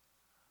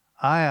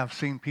 I have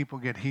seen people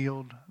get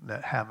healed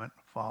that haven't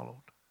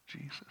followed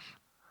Jesus.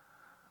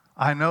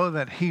 I know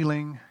that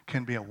healing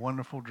can be a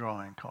wonderful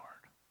drawing card.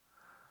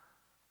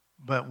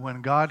 But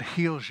when God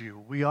heals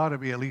you, we ought to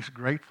be at least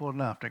grateful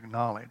enough to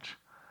acknowledge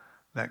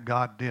that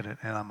God did it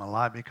and I'm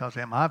alive because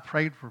of him. I've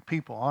prayed for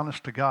people,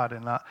 honest to God,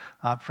 and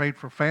I've prayed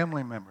for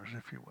family members,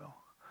 if you will.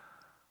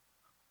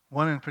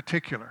 One in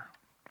particular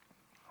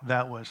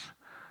that was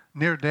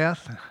near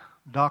death.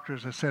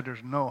 Doctors have said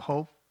there's no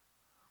hope.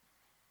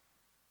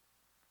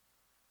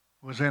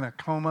 Was in a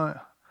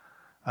coma,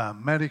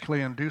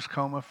 medically induced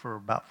coma for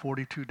about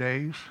 42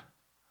 days.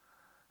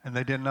 And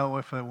they didn't know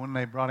if when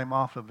they brought him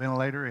off the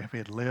ventilator, if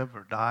he'd live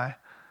or die.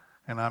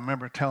 And I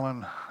remember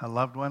telling a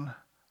loved one,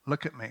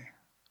 look at me.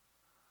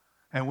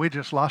 And we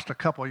just lost a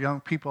couple of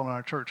young people in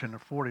our church in their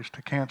 40s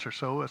to cancer.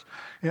 So it was,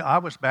 I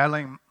was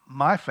battling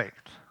my faith.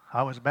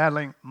 I was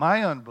battling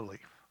my unbelief.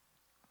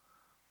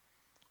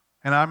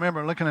 And I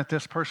remember looking at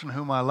this person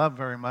whom I love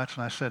very much,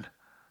 and I said,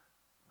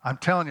 I'm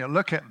telling you,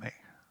 look at me.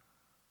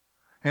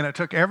 And it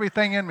took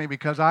everything in me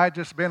because I had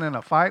just been in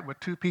a fight with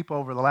two people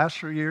over the last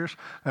 3 years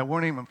that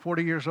weren't even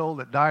 40 years old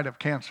that died of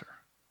cancer.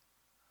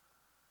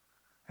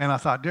 And I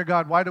thought, dear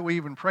God, why do we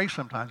even pray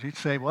sometimes? He'd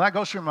say, well, that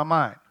goes through my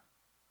mind.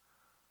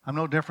 I'm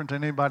no different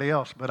than anybody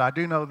else, but I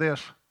do know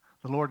this.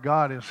 The Lord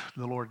God is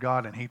the Lord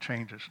God, and he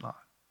changes not.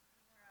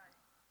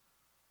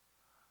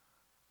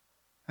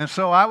 And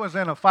so I was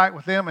in a fight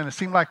with them, and it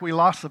seemed like we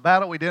lost the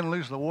battle. We didn't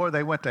lose the war.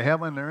 They went to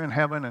heaven. They're in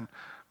heaven, and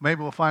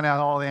maybe we'll find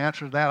out all the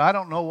answers to that. I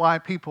don't know why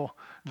people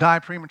die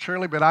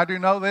prematurely, but I do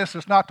know this.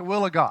 It's not the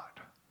will of God.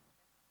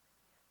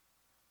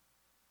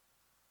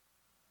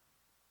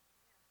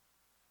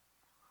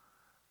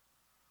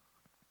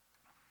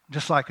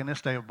 Just like in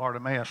this day of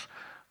Bartimaeus,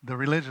 the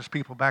religious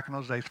people back in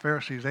those days,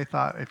 Pharisees, they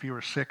thought if you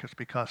were sick, it's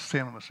because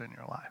sin was in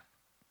your life.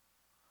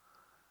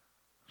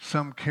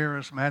 Some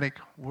charismatic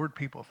word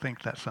people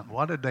think that's something.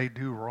 What did they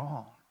do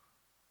wrong?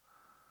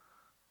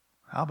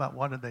 How about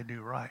what did they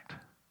do right?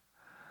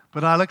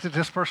 But I looked at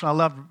this person I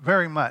loved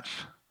very much,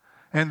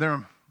 and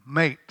their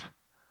mate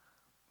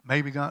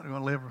maybe not going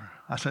to live.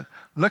 I said,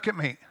 look at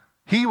me.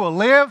 He will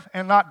live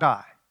and not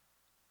die.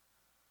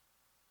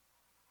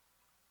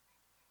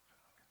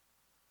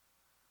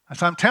 I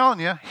said, I'm telling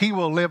you, he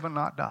will live and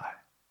not die.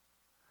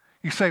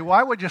 You say,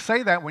 why would you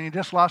say that when you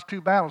just lost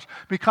 2 battles?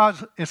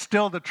 Because it's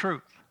still the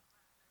truth.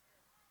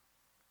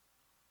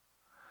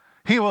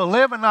 He will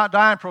live and not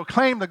die and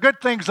proclaim the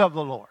good things of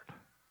the Lord.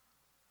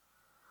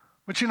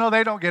 But you know,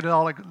 they don't get it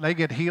all. They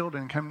get healed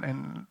and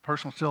the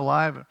person's still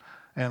alive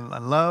and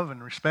love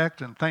and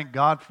respect and thank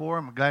God for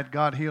them. I'm glad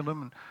God healed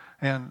them.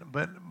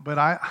 But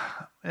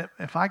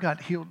if I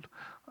got healed,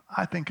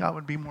 I think I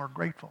would be more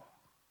grateful.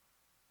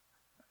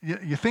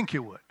 You think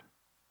you would.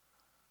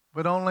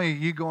 But only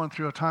you going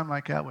through a time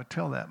like that would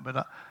tell that.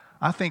 But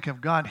I think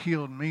if God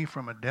healed me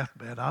from a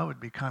deathbed, I would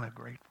be kind of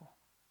grateful.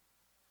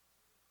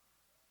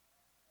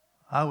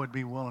 I would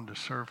be willing to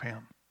serve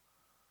him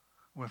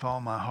with all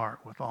my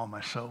heart, with all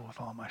my soul,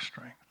 with all my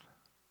strength.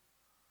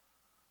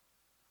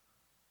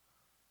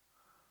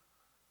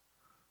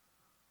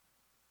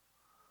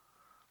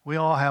 We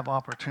all have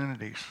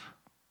opportunities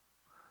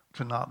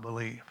to not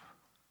believe.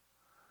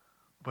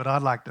 But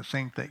I'd like to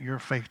think that your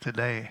faith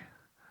today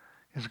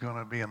is going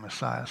to be a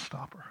Messiah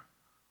stopper.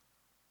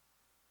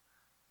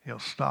 He'll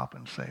stop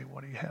and say,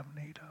 what do you have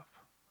need of?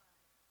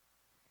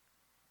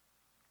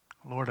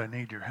 Lord, I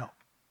need your help.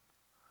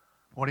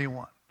 What do you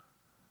want?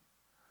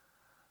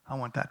 I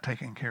want that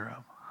taken care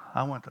of.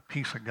 I want the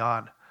peace of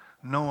God,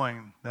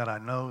 knowing that I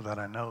know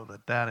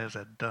that that is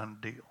a done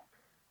deal.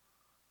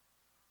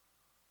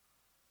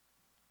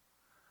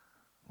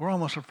 We're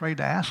almost afraid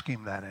to ask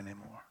him that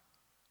anymore.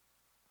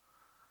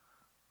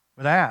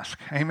 But ask,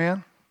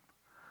 amen?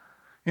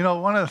 You know,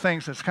 one of the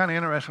things that's kind of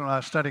interesting when I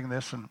was studying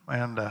this, and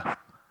I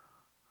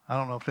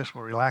don't know if this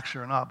will relax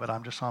you or not, but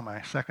I'm just on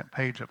my second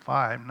page of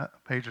 5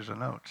 pages of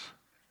notes.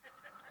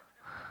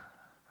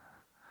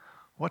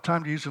 What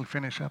time do you usually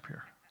finish up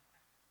here?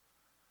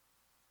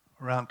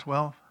 Around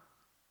 12?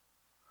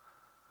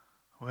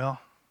 Well,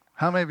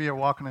 how many of you are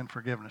walking in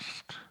forgiveness?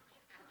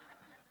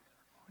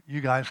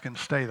 You guys can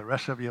stay. The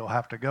rest of you will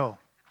have to go.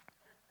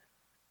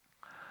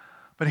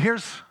 But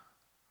here's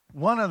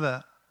one of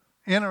the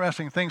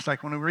interesting things,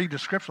 like when we read the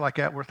scripture like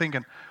that, we're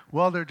thinking,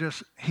 well,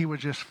 he was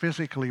just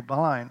physically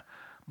blind.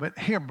 But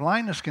here,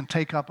 blindness can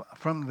take up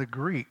from the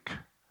Greek,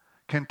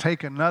 can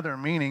take another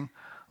meaning.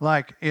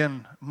 Like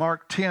in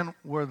Mark 10,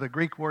 where the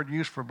Greek word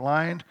used for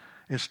blind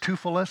is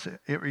tuphilos.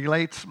 It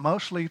relates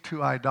mostly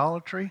to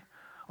idolatry,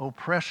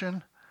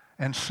 oppression,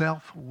 and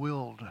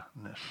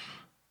self-willedness.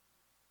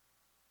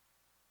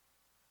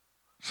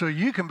 So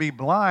you can be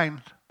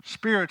blind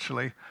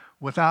spiritually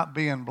without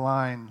being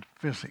blind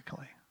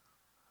physically.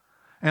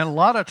 And a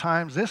lot of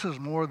times, this is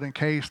more the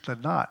case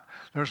than not.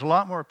 There's a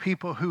lot more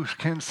people who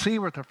can see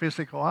with their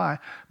physical eye,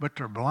 but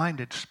they're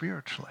blinded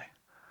spiritually.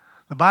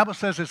 The Bible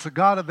says it's the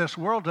God of this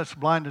world that's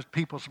blinded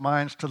people's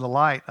minds to the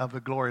light of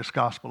the glorious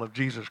gospel of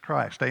Jesus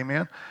Christ.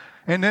 Amen?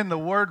 And then the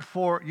word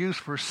used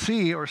for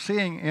see or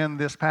seeing in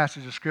this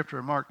passage of Scripture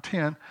in Mark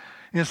 10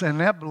 is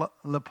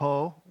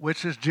aneblipo,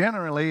 which is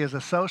generally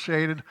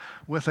associated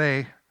with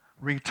a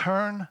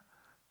return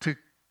to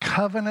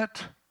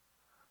covenant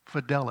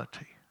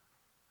fidelity.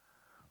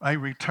 A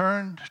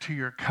return to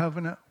your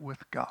covenant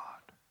with God.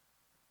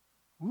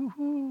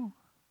 Woohoo!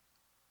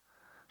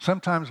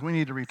 Sometimes we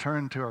need to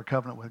return to our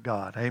covenant with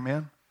God.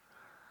 Amen?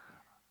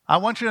 I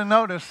want you to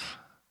notice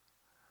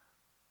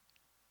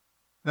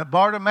that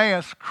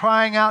Bartimaeus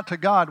crying out to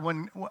God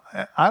when,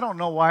 I don't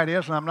know why it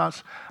is, and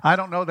I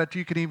don't know that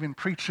you could even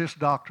preach this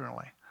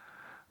doctrinally.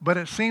 But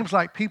it seems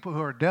like people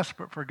who are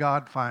desperate for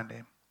God find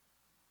him.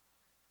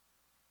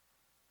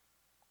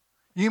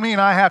 You mean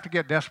I have to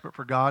get desperate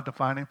for God to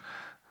find him?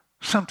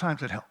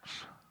 Sometimes it helps.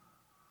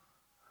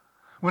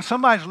 When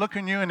somebody's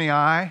looking you in the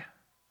eye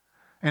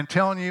and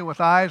telling you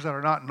with eyes that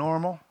are not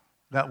normal,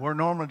 that were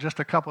normal just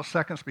a couple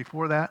seconds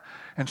before that,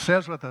 and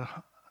says with a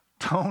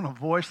tone of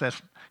voice that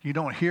you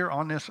don't hear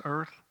on this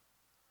earth,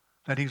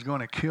 that he's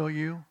going to kill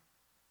you,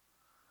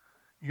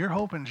 you're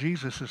hoping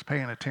Jesus is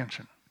paying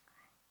attention.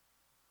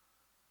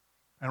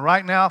 And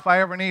right now, if I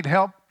ever need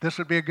help, this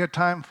would be a good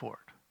time for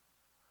it.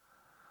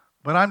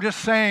 But I'm just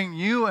saying,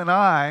 you and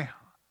I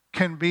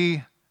can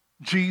be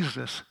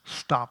Jesus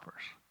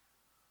stoppers.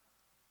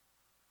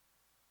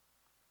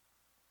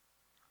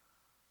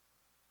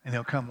 And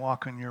he'll come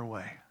walking your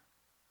way.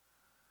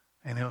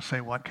 And he'll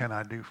say, what can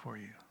I do for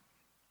you?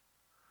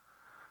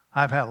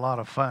 I've had a lot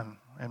of fun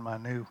in my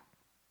new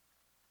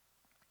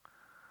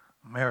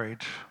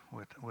marriage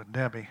with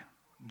Debbie.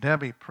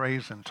 Debbie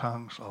prays in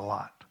tongues a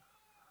lot.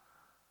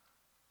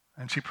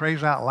 And she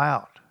prays out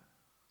loud.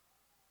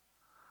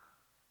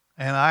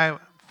 And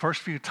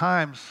first few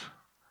times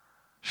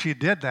she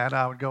did that,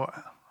 I would go,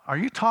 are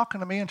you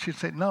talking to me? And she'd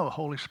say, no,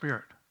 Holy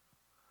Spirit.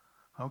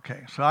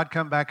 Okay, so I'd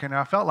come back in there.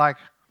 I felt like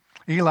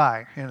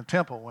Eli in the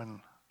temple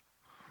when,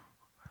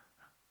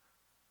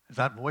 is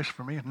that voice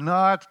for me?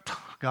 No, it's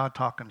God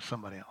talking to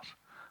somebody else.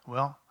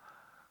 Well,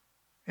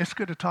 it's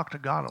good to talk to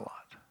God a lot.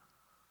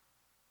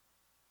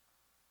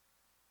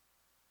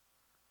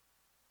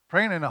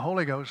 Praying in the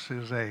Holy Ghost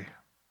is a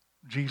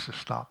Jesus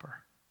stopper.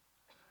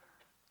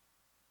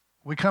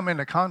 We come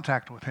into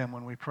contact with him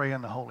when we pray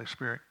in the Holy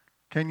Spirit.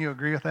 Can you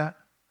agree with that?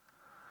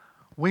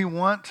 We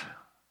want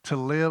to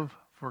live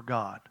for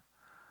God.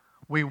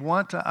 We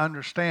want to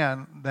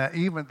understand that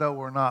even though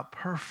we're not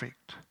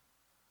perfect,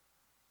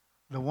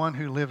 the one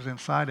who lives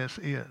inside us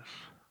is.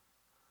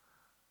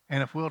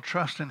 And if we'll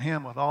trust in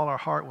him with all our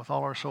heart, with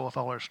all our soul, with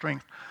all our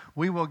strength,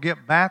 we will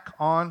get back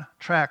on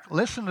track.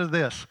 Listen to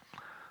this.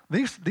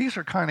 These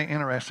are kind of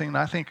interesting, and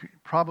I think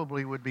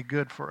probably would be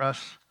good for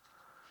us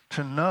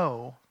to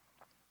know.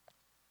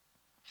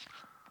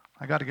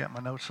 I got to get my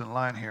notes in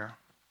line here.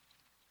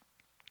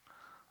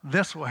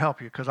 This will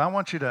help you, because I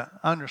want you to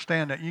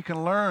understand that you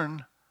can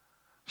learn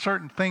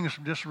certain things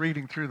from just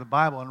reading through the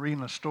Bible and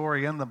reading a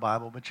story in the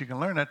Bible, but you can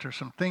learn that there's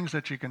some things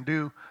that you can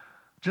do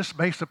just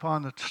based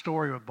upon the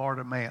story of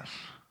Bartimaeus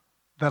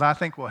that I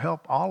think will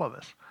help all of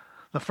us.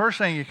 The first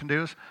thing you can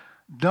do is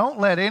don't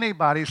let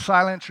anybody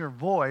silence your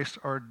voice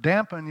or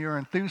dampen your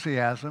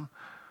enthusiasm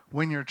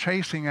when you're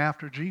chasing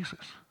after Jesus.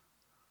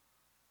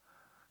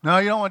 No,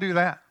 you don't want to do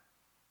that.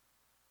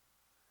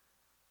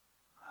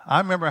 I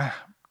remember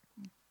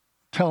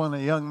telling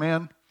a young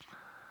man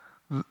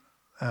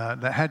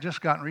that had just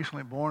gotten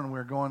recently born, we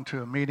were going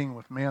to a meeting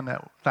with men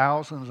that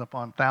thousands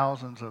upon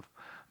thousands of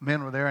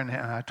men were there, and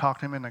I talked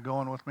him into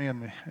going with me,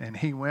 and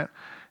he went,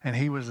 and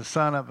he was the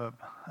son of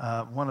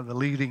one of the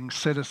leading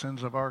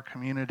citizens of our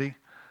community.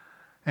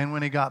 And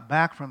when he got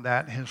back from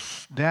that,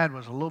 his dad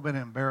was a little bit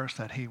embarrassed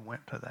that he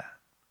went to that.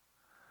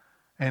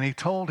 And he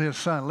told his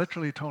son,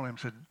 literally told him,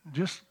 said,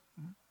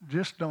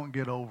 just don't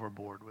get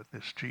overboard with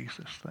this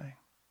Jesus thing.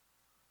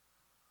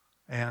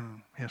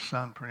 And his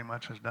son pretty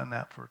much has done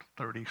that for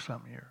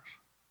 30-some years.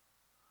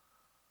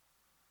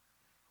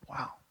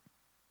 Wow.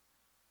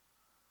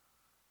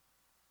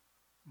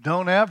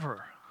 Don't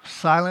ever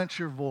silence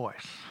your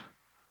voice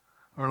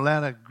or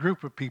let a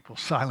group of people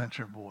silence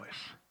your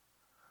voice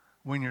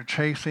when you're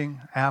chasing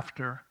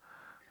after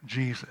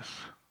Jesus.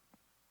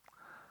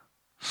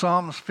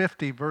 Psalms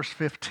 50, verse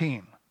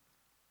 15.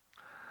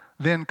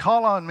 Then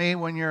call on me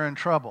when you're in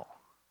trouble,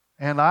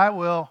 and I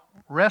will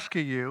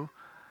rescue you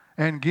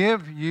and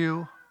give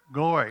you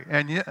glory,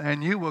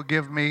 and you will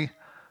give me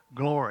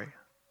glory.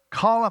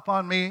 Call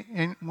upon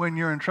me when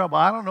you're in trouble.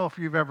 I don't know if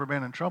you've ever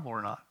been in trouble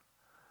or not.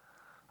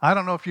 I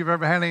don't know if you've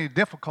ever had any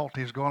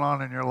difficulties going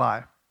on in your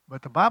life,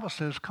 but the Bible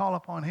says call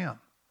upon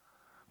him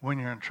when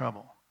you're in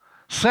trouble.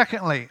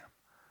 Secondly,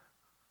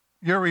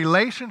 your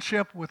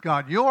relationship with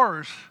God,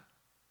 yours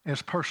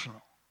is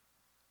personal.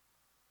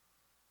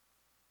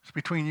 It's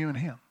between you and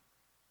him.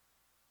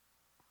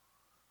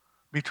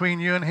 Between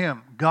you and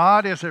him.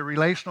 God is a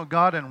relational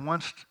God and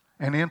wants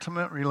an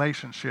intimate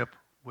relationship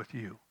with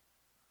you.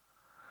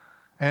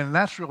 And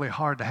that's really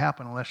hard to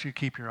happen unless you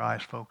keep your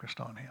eyes focused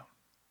on him.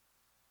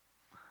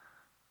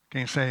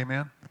 Can you say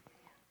amen?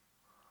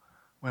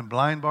 When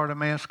blind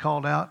Bartimaeus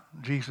called out,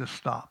 Jesus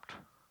stopped.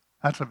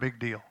 That's a big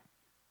deal.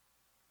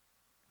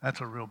 That's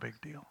a real big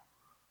deal.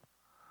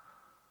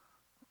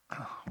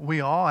 We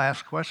all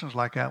ask questions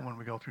like that when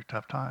we go through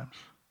tough times.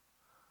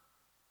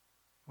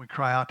 We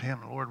cry out to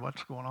him, Lord,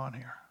 what's going on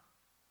here?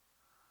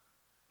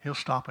 He'll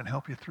stop and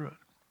help you through it.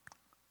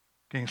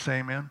 Can you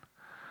say amen?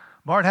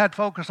 Bart had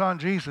focus on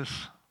Jesus.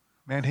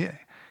 Man,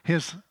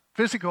 his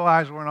physical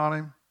eyes weren't on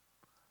him,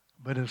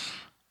 but his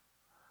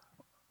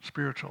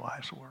spiritual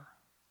eyes were.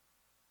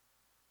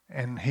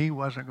 And he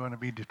wasn't going to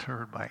be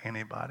deterred by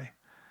anybody,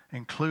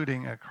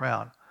 including a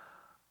crowd.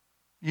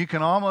 You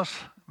can almost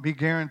be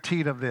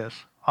guaranteed of this.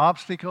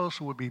 Obstacles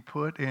will be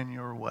put in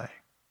your way.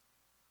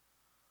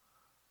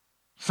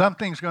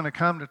 Something's going to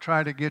come to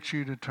try to get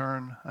you to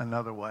turn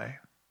another way.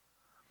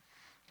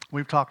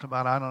 We've talked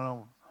about,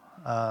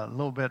 a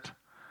little bit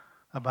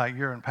about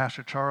your and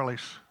Pastor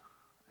Charlie's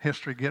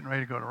history getting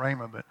ready to go to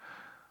Rhema, but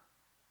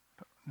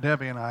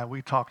Debbie and I,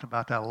 we talked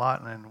about that a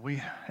lot,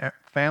 and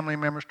family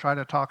members try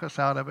to talk us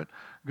out of it.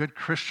 Good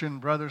Christian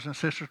brothers and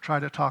sisters try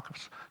to talk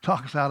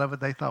us out of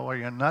it. They thought, well,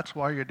 you're nuts.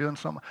 Why are you doing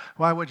something?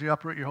 Why would you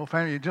uproot your whole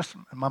family?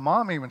 My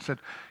mom even said,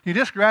 you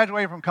just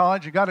graduated from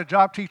college. You got a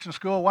job teaching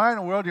school. Why in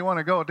the world do you want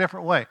to go a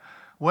different way?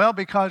 Well,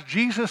 because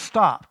Jesus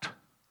stopped.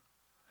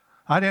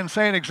 I didn't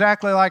say it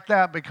exactly like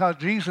that, because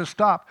Jesus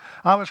stopped.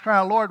 I was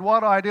crying, Lord,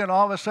 what do I do? And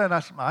all of a sudden I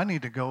said, I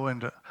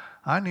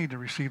need to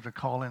receive the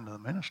call into the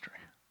ministry.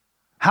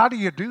 How do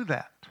you do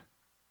that?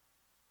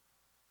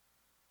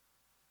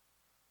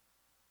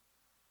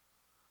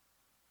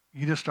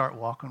 You just start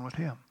walking with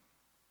him.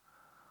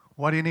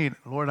 What do you need?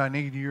 Lord, I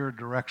need your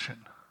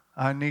direction.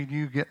 I need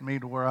you getting me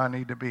to where I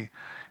need to be.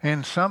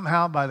 And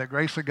somehow, by the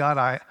grace of God,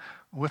 I,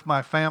 with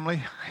my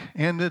family,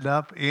 ended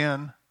up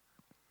in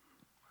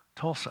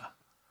Tulsa.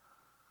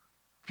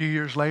 A few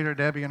years later,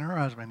 Debbie and her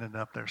husband ended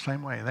up there.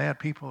 Same way. They had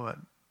people that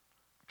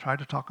tried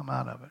to talk them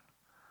out of it.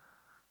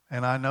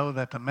 And I know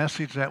that the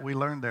message that we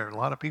learned there, a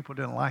lot of people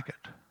didn't like it.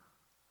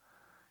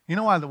 You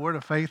know why the word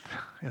of faith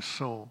is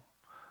so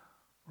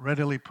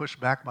readily pushed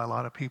back by a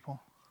lot of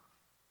people?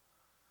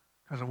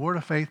 Because the word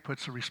of faith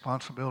puts the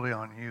responsibility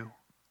on you.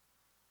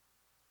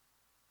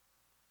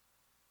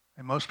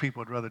 And most people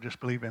would rather just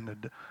believe in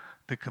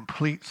the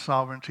complete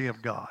sovereignty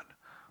of God.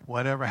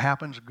 Whatever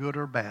happens, good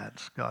or bad,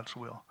 it's God's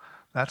will.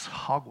 That's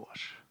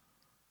hogwash.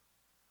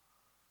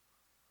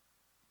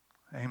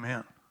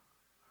 Amen.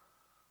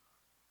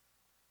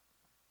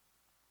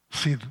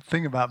 See, the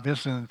thing about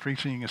visiting and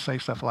preaching, you can say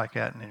stuff like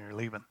that and then you're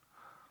leaving.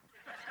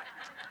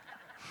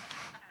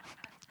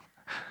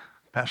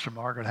 Pastor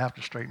Mark would have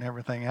to straighten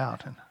everything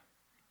out.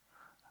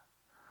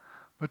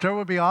 But there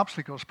will be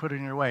obstacles put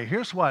in your way.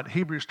 Here's what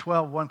Hebrews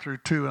 12, 1 through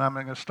 2, and I'm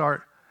going to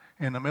start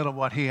in the middle of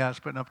what he has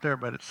put up there,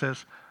 but it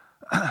says,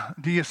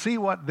 do you see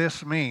what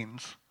this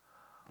means?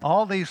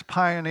 All these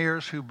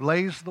pioneers who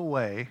blazed the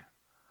way,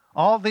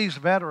 all these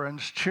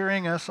veterans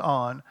cheering us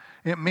on,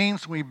 it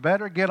means we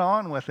better get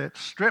on with it,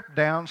 strip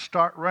down,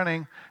 start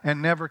running,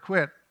 and never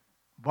quit.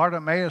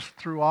 Bartimaeus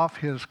threw off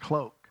his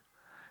cloak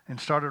and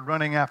started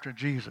running after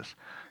Jesus.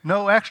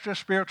 No extra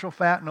spiritual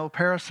fat, no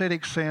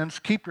parasitic sins.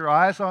 Keep your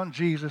eyes on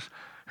Jesus,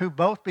 who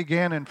both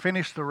began and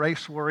finished the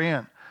race we're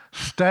in.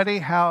 Study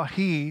how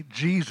he,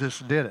 Jesus,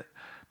 did it,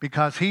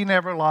 because he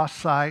never lost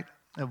sight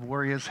of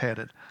where he is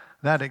headed.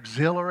 That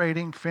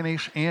exhilarating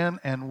finish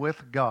in and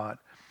with God.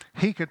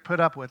 He could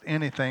put up with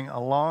anything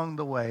along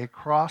the way,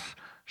 cross,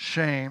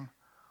 shame,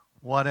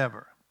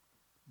 whatever.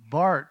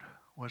 Bart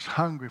was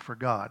hungry for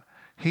God.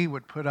 He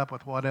would put up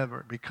with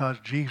whatever because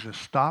Jesus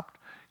stopped,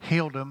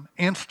 healed him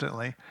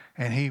instantly,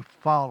 and he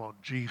followed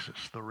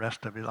Jesus the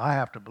rest of his life. I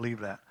have to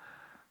believe that.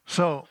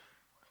 So,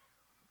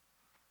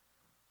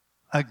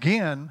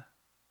 again,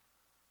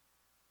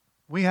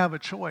 we have a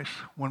choice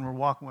when we're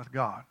walking with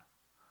God.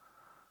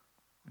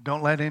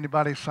 Don't let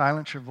anybody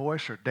silence your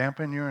voice or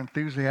dampen your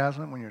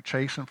enthusiasm when you're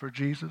chasing for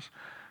Jesus.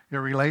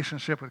 Your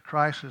relationship with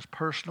Christ is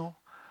personal.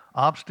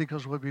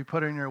 Obstacles will be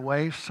put in your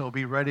way, so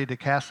be ready to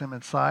cast them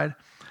aside.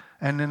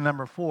 And then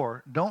number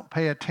 4, don't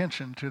pay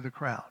attention to the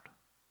crowd.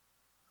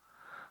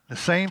 The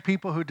same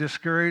people who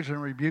discouraged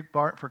and rebuked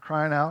Bart for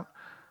crying out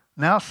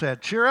now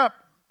said, cheer up,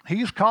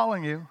 he's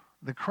calling you.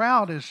 The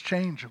crowd is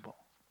changeable.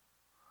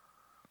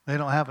 They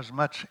don't have as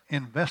much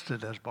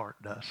invested as Bart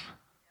does.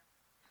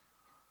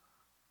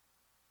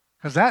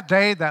 Because that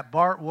day that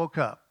Bart woke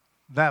up,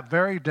 that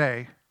very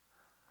day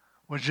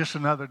was just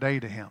another day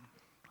to him.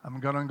 I'm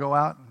going to go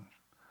out and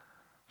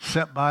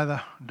sit by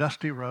the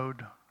dusty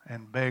road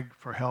and beg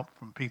for help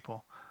from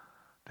people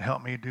to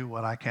help me do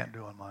what I can't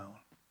do on my own.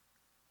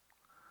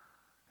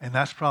 And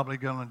that's probably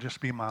going to just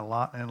be my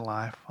lot in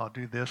life. I'll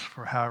do this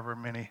for however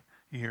many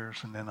years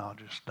and then I'll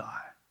just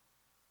die.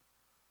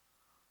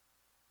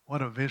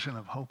 What a vision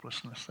of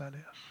hopelessness that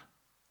is.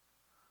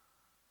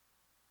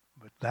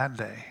 But that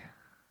day,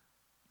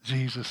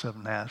 Jesus of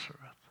Nazareth,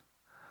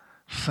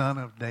 son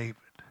of David,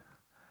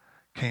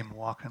 came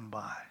walking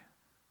by.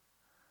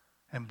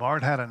 And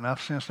Bart had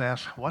enough sense to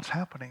ask, what's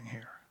happening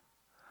here?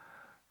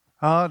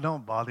 Oh,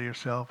 don't bother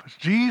yourself. It's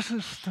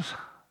Jesus, the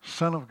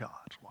Son of God,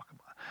 walking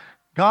by.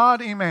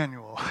 God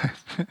Emmanuel.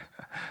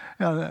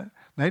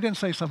 They didn't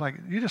say something like,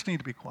 you just need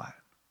to be quiet.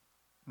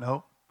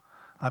 Nope.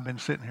 I've been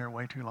sitting here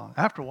way too long.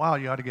 After a while,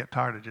 you ought to get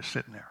tired of just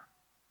sitting there.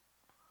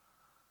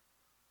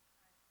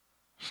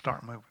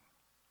 Start moving.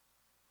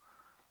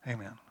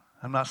 Amen.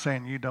 I'm not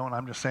saying you don't.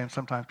 I'm just saying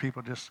sometimes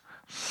people just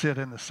sit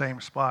in the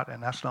same spot,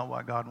 and that's not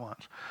what God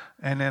wants.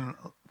 And then,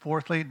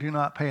 fourthly, do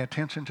not pay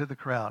attention to the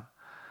crowd.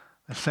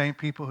 The same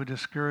people who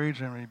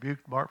discouraged and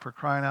rebuked Bart for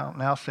crying out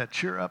now said,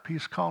 cheer up,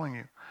 he's calling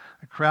you.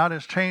 The crowd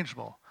is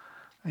changeable.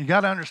 You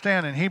got to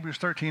understand in Hebrews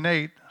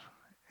 13:8,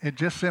 it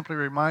just simply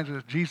reminds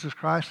us Jesus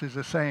Christ is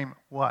the same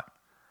what?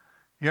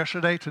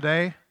 Yesterday,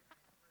 today,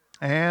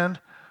 and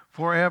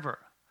forever.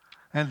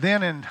 And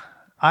then in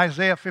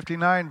Isaiah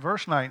 59,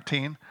 verse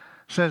 19,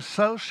 says,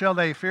 so shall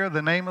they fear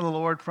the name of the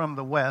Lord from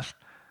the west,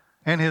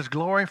 and his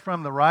glory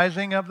from the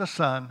rising of the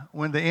sun.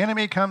 When the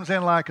enemy comes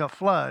in like a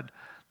flood,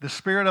 the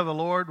Spirit of the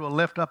Lord will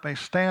lift up a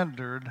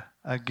standard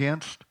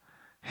against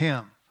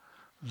him.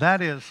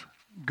 That is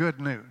good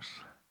news.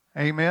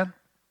 Amen?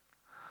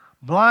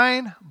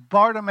 Blind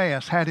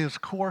Bartimaeus had his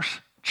course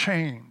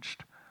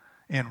changed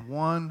in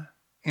one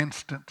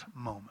instant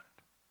moment.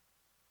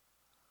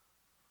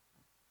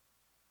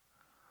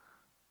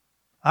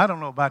 I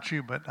don't know about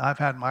you, but I've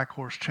had my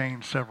course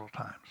changed several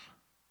times.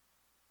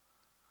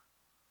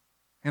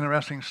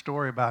 Interesting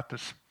story about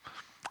this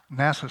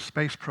NASA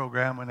space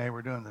program when they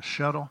were doing the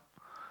shuttle.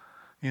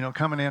 You know,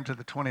 coming into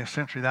the 20th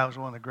century, that was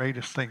one of the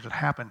greatest things that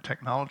happened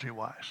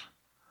technology-wise.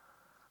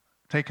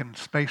 Taking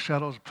space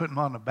shuttles, putting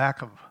them on the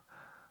back of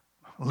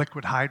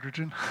liquid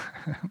hydrogen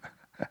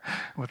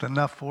with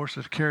enough force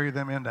to carry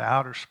them into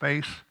outer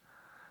space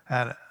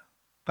at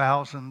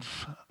thousands,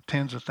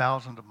 tens of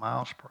thousands of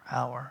miles per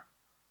hour.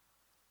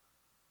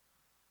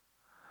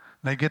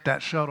 They get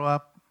that shuttle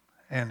up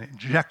and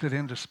inject it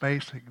into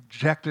space,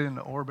 inject it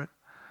into orbit.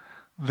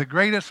 The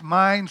greatest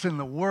minds in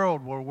the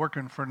world were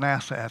working for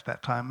NASA at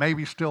that time,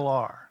 maybe still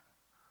are.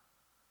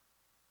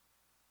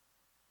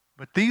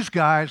 But these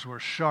guys were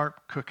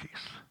sharp cookies.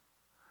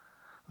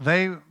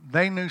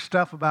 They knew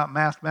stuff about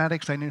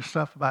mathematics. They knew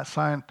stuff about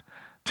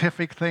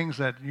scientific things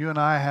that you and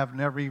I have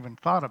never even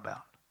thought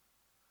about.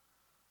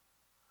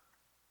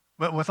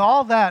 But with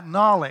all that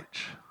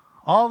knowledge,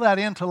 all that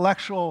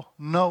intellectual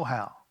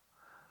know-how,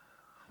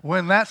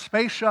 when that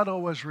space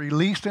shuttle was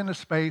released into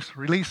space,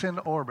 released into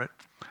orbit,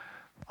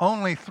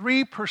 only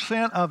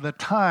 3% of the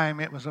time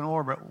it was in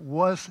orbit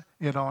was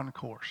it on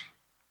course.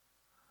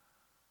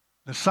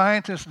 The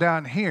scientists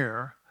down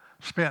here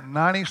spent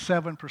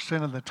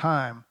 97% of the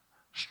time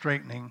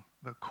straightening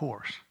the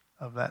course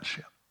of that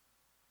ship.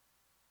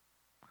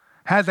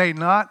 Had they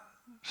not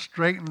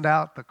straightened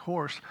out the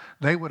course,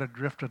 they would have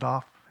drifted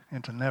off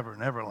into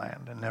Never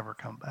Land and never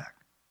come back.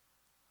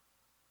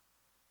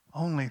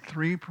 Only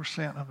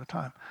 3% of the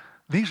time.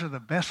 These are the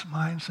best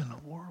minds in the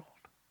world.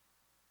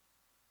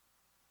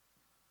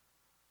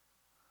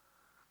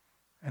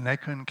 And they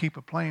couldn't keep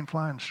a plane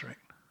flying straight.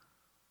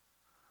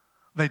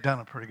 They'd done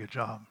a pretty good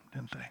job,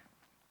 didn't they?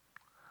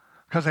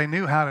 Because they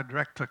knew how to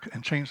direct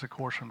and change the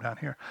course from down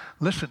here.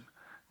 Listen,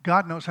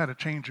 God knows how to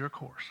change your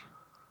course.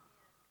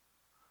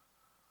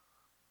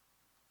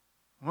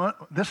 Well,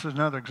 this is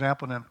another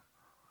example, and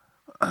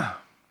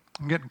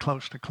I'm getting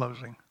close to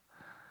closing.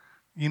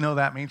 You know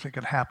that means it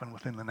could happen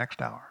within the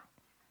next hour.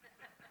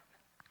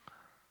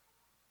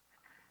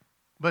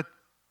 But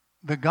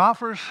the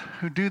golfers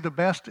who do the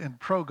best in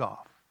pro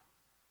golf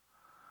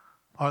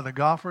are the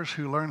golfers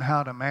who learn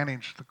how to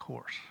manage the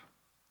course,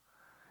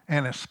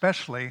 and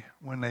especially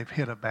when they've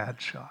hit a bad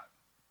shot.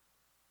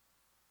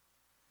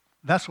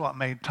 That's what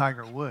made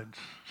Tiger Woods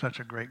such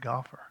a great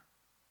golfer.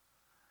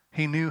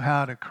 He knew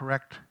how to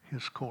correct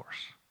his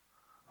course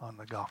on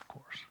the golf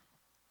course.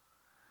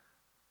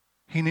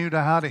 He knew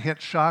how to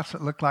hit shots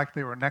that looked like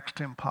they were next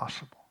to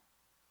impossible.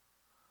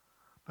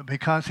 But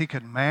because he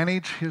could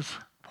manage his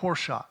poor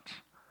shots,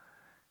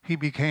 he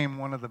became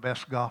one of the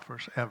best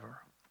golfers ever.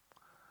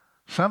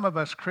 Some of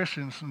us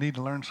Christians need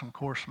to learn some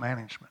course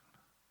management.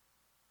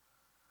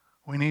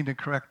 We need to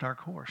correct our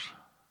course.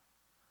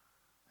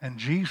 And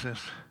Jesus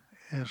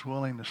is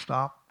willing to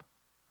stop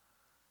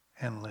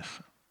and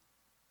listen.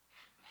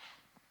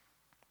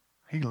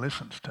 He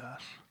listens to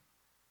us.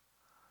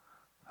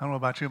 I don't know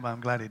about you, but I'm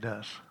glad he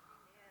does.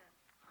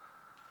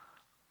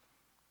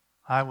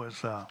 I was,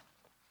 can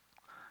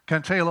I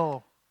tell you a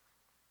little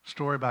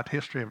story about the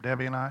history of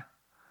Debbie and I?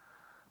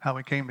 How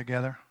we came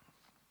together?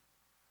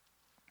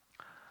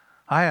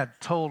 I had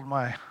told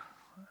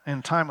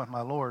in time with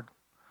my Lord,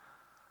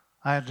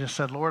 I had just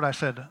said, Lord, I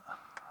said,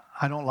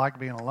 I don't like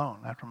being alone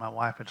after my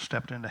wife had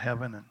stepped into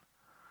heaven. And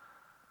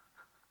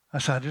I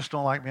said, I just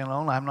don't like being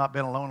alone. I've not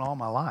been alone all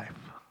my life.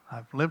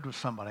 I've lived with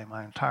somebody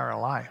my entire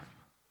life.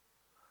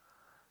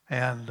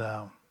 And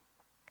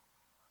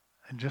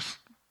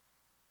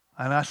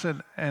I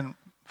said, and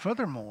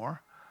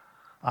furthermore,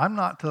 I'm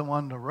not the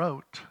one that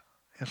wrote,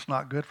 it's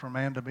not good for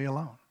man to be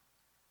alone.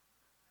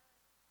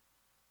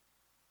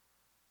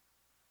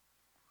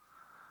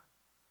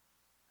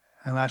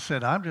 And I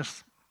said, I'm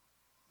just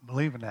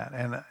believing that.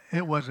 And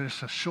it was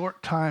just a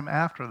short time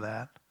after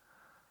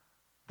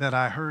that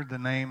I heard the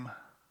name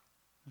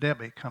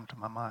Debbie come to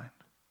my mind.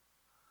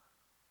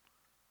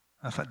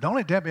 I thought, the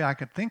only Debbie I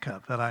could think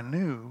of that I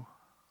knew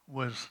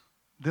was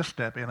this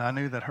Debbie, and I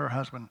knew that her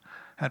husband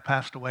had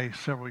passed away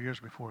several years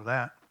before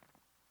that.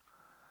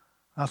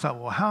 I thought,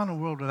 well, how in the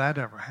world did that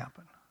ever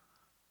happen?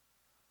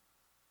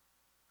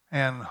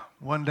 And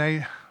one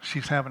day,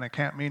 she's having a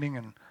camp meeting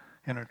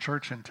in her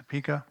church in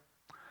Topeka,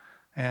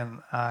 and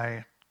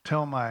I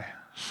tell my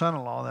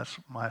son-in-law, that's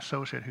my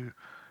associate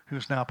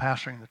who's now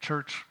pastoring the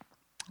church,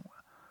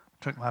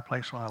 took my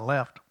place when I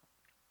left.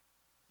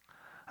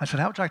 I said,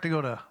 how would you like to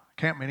go to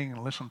camp meeting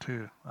and listen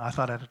to, I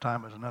thought at the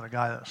time it was another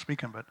guy that was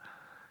speaking, but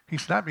he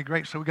said, that'd be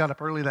great. So we got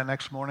up early that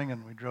next morning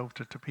and we drove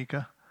to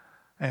Topeka,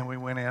 and we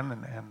went in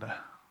and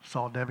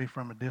saw Debbie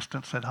from a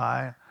distance, said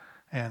hi,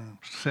 and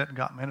sat and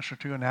got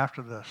ministered to. And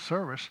after the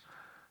service,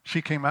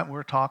 she came out and we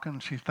were talking.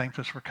 She thanked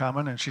us for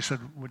coming, and she said,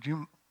 would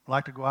you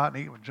like to go out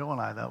and eat with Joe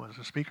and I? That was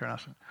the speaker. And I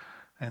said,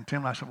 and Tim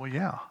and I said, well,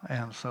 yeah.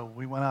 And so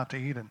we went out to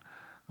eat, and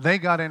they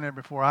got in there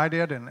before I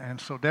did, and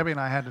so Debbie and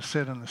I had to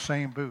sit in the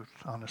same booth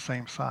on the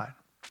same side.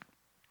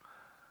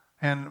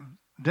 And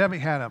Debbie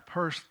had a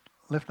purse.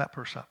 Lift that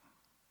purse up.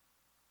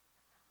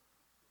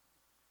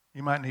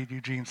 You might need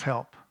Eugene's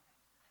help.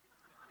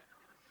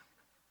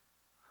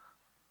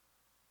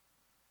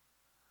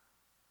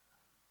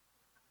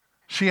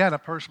 She had a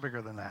purse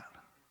bigger than that.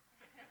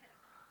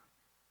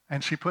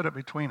 And she put it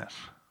between us.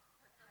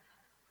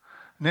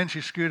 And then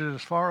she scooted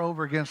as far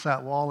over against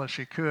that wall as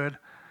she could.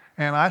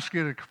 And I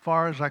scooted as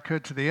far as I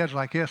could to the edge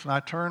like this. And I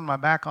turned my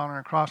back on her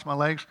and crossed my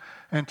legs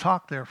and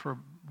talked there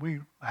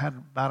we had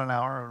about an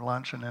hour of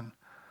lunch and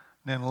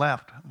then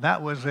left.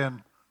 That was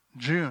in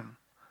June.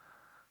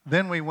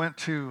 Then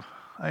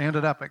I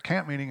ended up at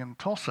camp meeting in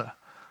Tulsa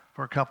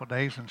for a couple of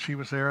days, and she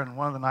was there, and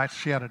one of the nights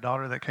she had a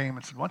daughter that came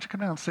and said, why don't you come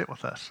down and sit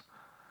with us?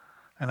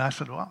 And I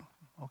said, well,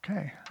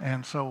 okay.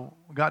 And so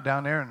we got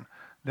down there, and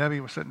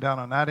Debbie was sitting down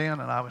on that end,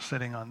 and I was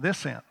sitting on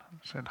this end.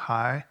 I said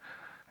hi.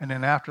 And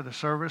then after the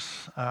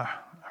service,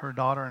 her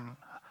daughter and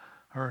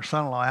her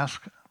son-in-law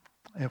asked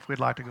if we'd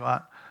like to go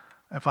out,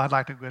 if I'd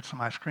like to go get some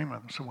ice cream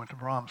with them. So we went to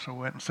Brahms. So we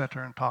went and sat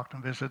there and talked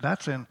and visited.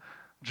 That's in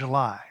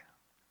July.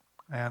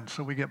 And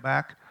so we get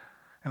back,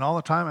 and all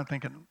the time I'm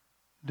thinking,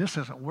 this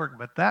isn't working.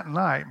 But that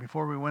night,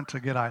 before we went to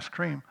get ice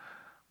cream,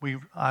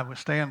 I was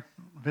staying,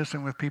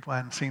 visiting with people I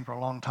hadn't seen for a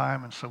long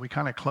time, and so we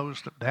kind of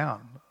closed it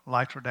down.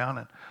 Lights were down,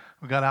 and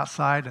we got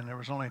outside, and there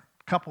was only a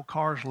couple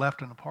cars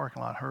left in the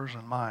parking lot, hers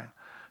and mine.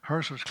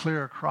 Hers was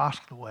clear across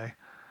the way.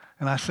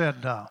 And I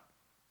said,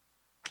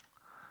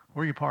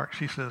 where you parked?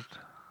 She says,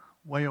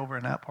 way over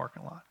in that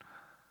parking lot.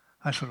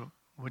 I said,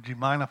 would you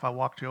mind if I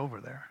walked you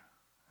over there?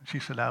 And she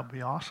said, that would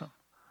be awesome.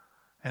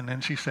 And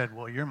then she said,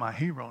 well, you're my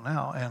hero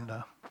now. And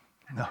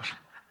no,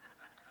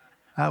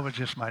 that was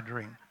just my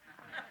dream.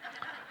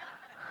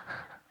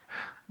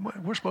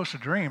 We're supposed to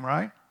dream,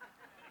 right?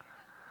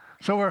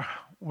 So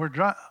we're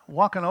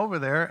walking over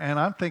there, and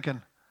I'm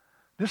thinking,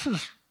 this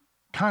is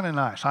kind of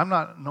nice. I'm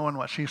not knowing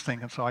what she's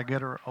thinking, so I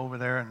get her over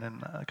there, and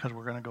then because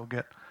we're going to go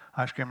get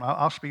ice cream,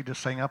 I'll speed this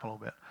thing up a little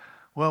bit.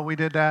 Well, we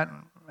did that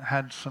and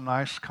had some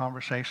nice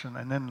conversation,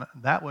 and then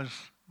that was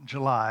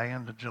July,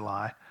 end of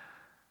July,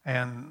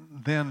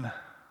 and then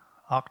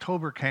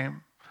October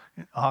came,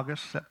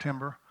 August,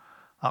 September,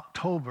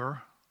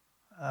 October.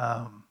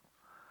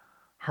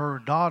 Her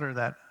daughter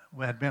that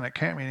had been at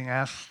camp meeting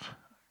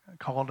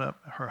called up,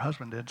 her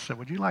husband did, said,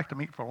 would you like to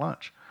meet for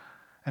lunch?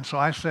 And so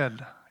I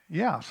said,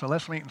 yeah, so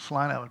let's meet in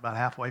Salina. It was about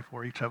halfway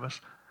for each of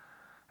us.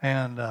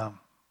 And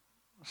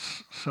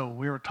so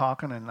we were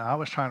talking, and I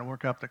was trying to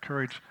work up the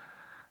courage.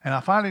 And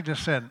I finally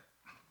just said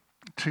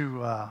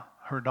to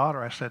her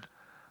daughter, I said,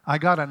 I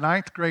got a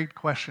 9th grade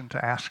question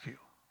to ask you.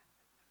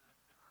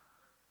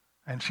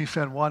 And she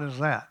said, what is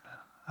that?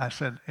 I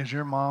said, is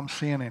your mom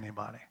seeing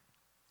anybody?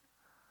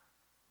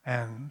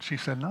 And she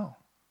said, no.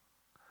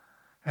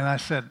 And I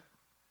said,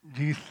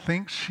 do you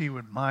think she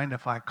would mind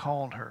if I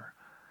called her?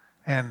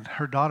 And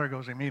her daughter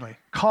goes immediately,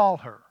 call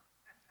her.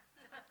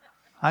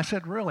 I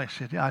said, really? She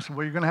said, yeah. I said,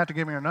 well, you're going to have to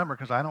give me her number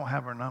because I don't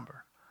have her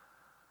number.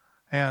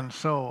 And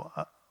so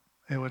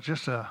it was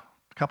just a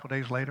couple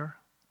days later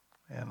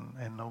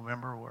in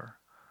November where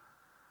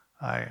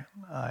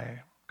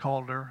I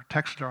called her,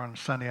 texted her on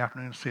Sunday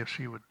afternoon to see if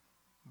she would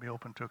be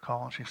open to a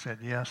call, and she said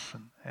yes.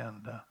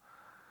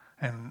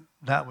 And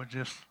that was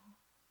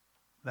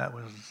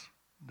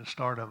the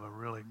start of a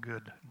really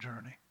good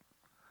journey.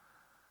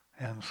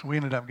 And so we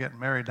ended up getting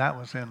married. That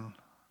was in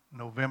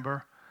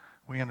November.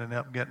 We ended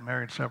up getting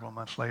married several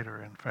months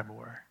later in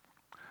February.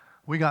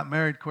 We got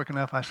married quick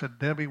enough. I said,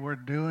 Debbie, we're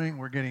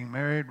getting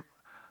married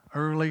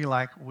early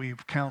like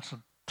we've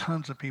counseled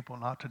tons of people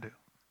not to do.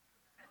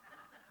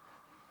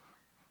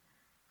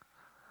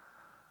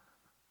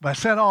 But I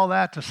said all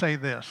that to say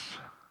this.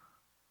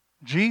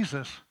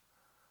 Jesus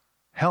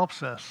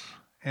helps us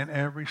in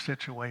every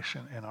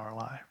situation in our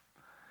life.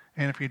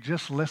 And if you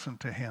just listen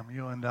to him,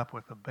 you'll end up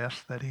with the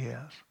best that he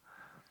has.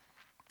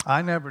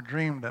 I never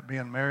dreamed that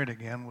being married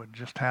again would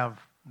just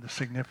have the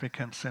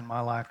significance in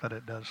my life that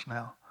it does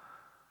now.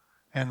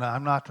 And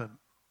I'm not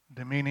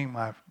demeaning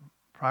my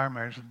prior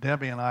marriage.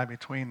 Debbie and I,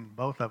 between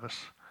both of us,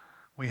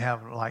 we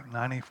have like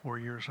 94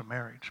 years of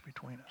marriage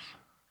between us.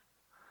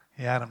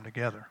 You add them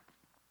together.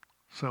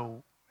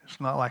 So it's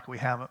not like we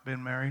haven't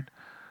been married.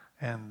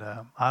 And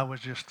I was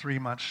just 3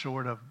 months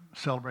short of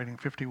celebrating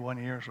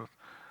 51 years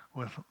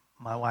with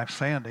my wife,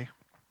 Sandy.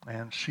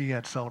 And she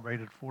had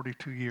celebrated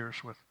 42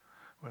 years with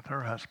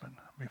her husband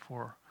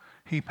before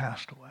he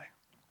passed away.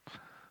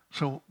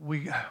 So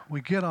we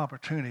get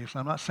opportunities.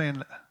 I'm not saying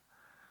that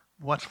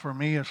what's for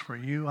me is for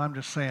you. I'm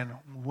just saying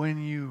when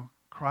you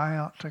cry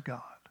out to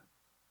God,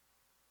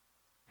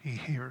 he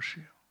hears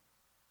you.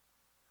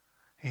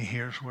 He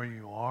hears where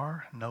you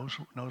are, knows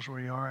where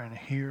you are, and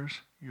hears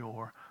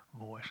your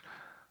voice.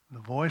 The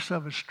voice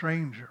of a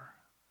stranger,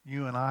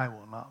 you and I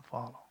will not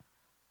follow.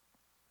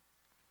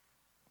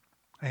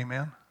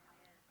 Amen?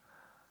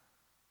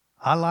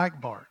 I like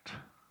Bart.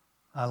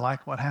 I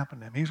like what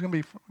happened to him. He's going to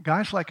be,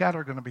 guys like that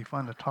are going to be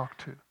fun to talk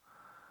to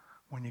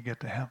when you get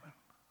to heaven.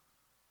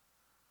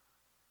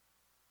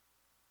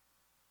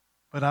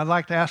 But I'd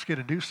like to ask you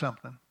to do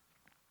something.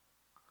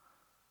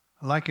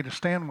 I'd like you to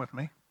stand with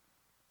me.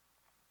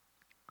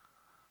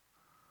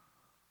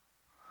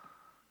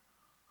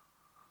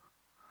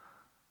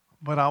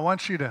 But I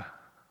want you to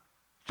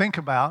think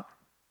about,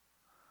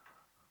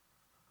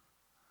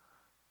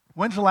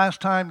 when's the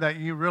last time that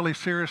you really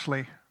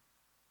seriously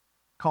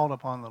called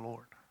upon the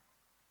Lord?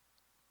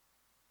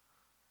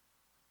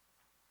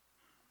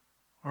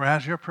 Or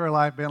has your prayer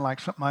life been like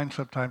mine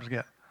sometimes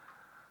get?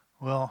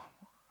 Well,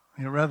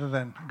 rather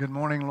than good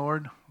morning,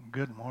 Lord,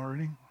 good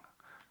morning,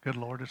 good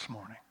Lord, it's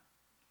morning.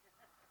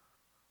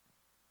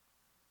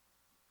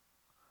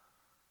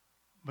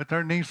 But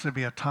there needs to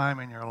be a time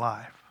in your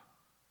life,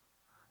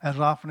 as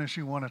often as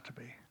you want it to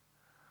be,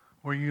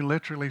 where you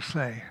literally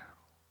say,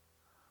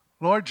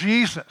 Lord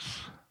Jesus,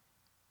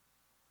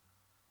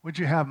 would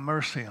you have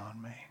mercy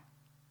on me?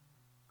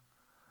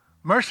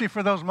 Mercy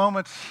for those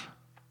moments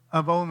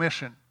of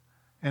omission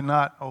and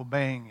not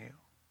obeying you.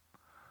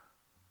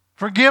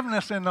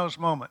 Forgiveness in those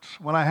moments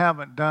when I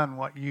haven't done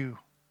what you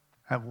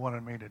have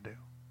wanted me to do.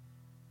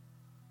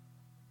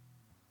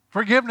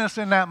 Forgiveness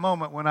in that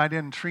moment when I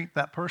didn't treat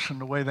that person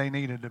the way they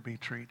needed to be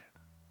treated.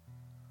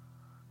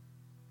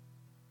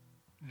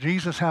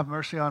 Jesus, have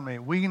mercy on me.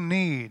 We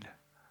need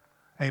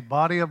a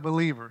body of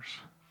believers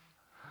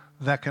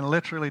that can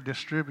literally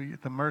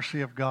distribute the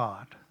mercy of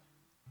God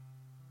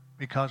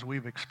because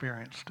we've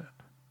experienced it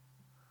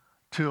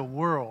to a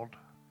world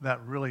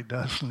that really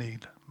does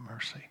need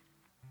mercy.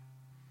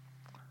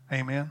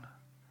 Amen.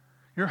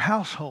 Your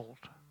household,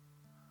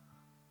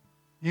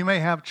 you may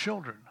have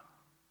children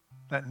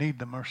that need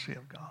the mercy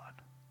of God.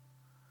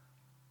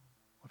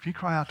 If you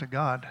cry out to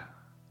God,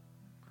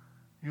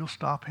 you'll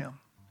stop him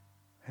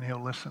and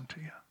he'll listen to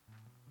you.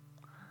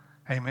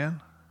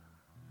 Amen.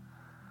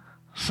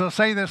 So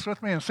say this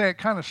with me and say it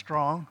kind of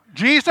strong.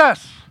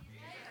 Jesus,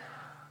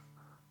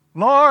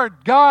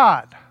 Lord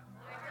God,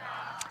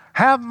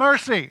 have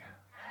mercy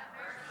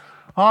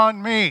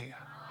on me.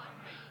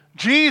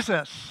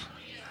 Jesus,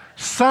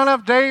 Son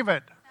of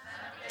David,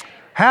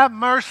 have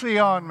mercy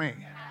on me.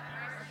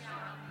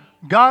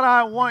 God,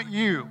 I want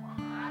you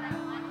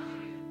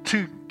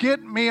to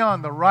get me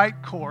on the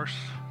right course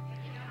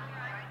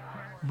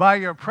by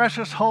your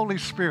precious Holy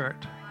Spirit.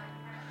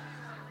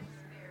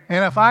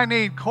 And if I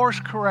need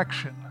course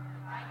correction,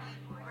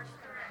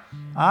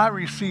 I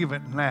receive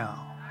it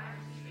now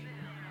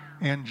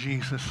in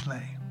Jesus'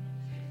 name.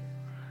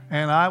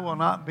 And I will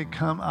not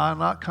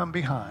come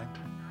behind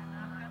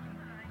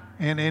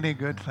in any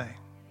good thing.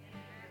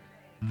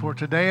 For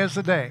today is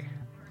the day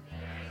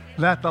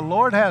that the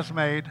Lord has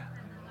made,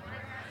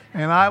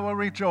 and I will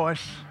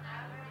rejoice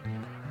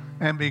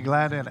and be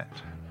glad in it.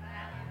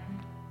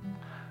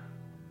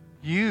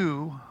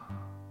 You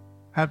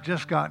have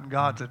just gotten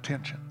God's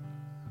attention.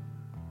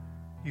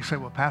 You say,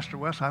 well, Pastor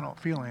Wes, I don't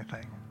feel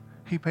anything.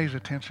 He pays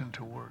attention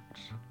to words.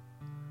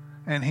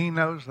 And he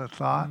knows the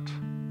thought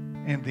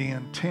and the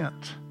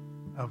intent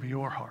of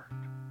your heart.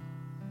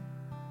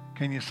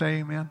 Can you say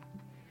amen?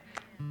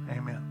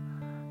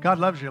 Amen. God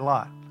loves you a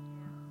lot.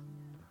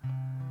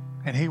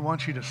 And he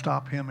wants you to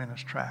stop him in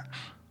his tracks.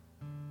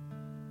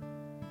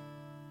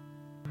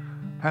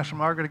 Pastor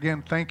Margaret,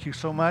 again, thank you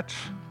so much.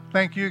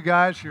 Thank you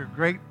guys. You're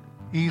great,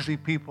 easy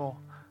people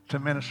to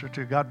minister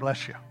to. God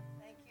bless you.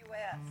 Thank you,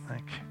 Wes.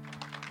 Thank you.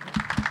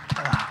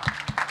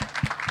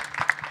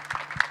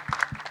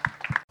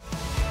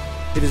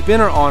 It has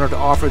been our honor to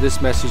offer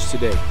this message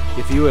today.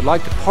 If you would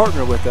like to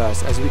partner with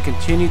us as we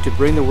continue to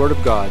bring the Word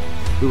of God,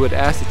 we would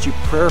ask that you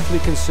prayerfully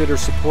consider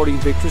supporting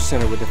Victory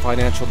Center with a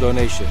financial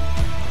donation.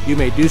 You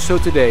may do so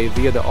today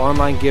via the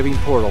online giving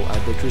portal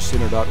at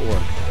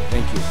victorycenter.org.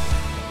 Thank you.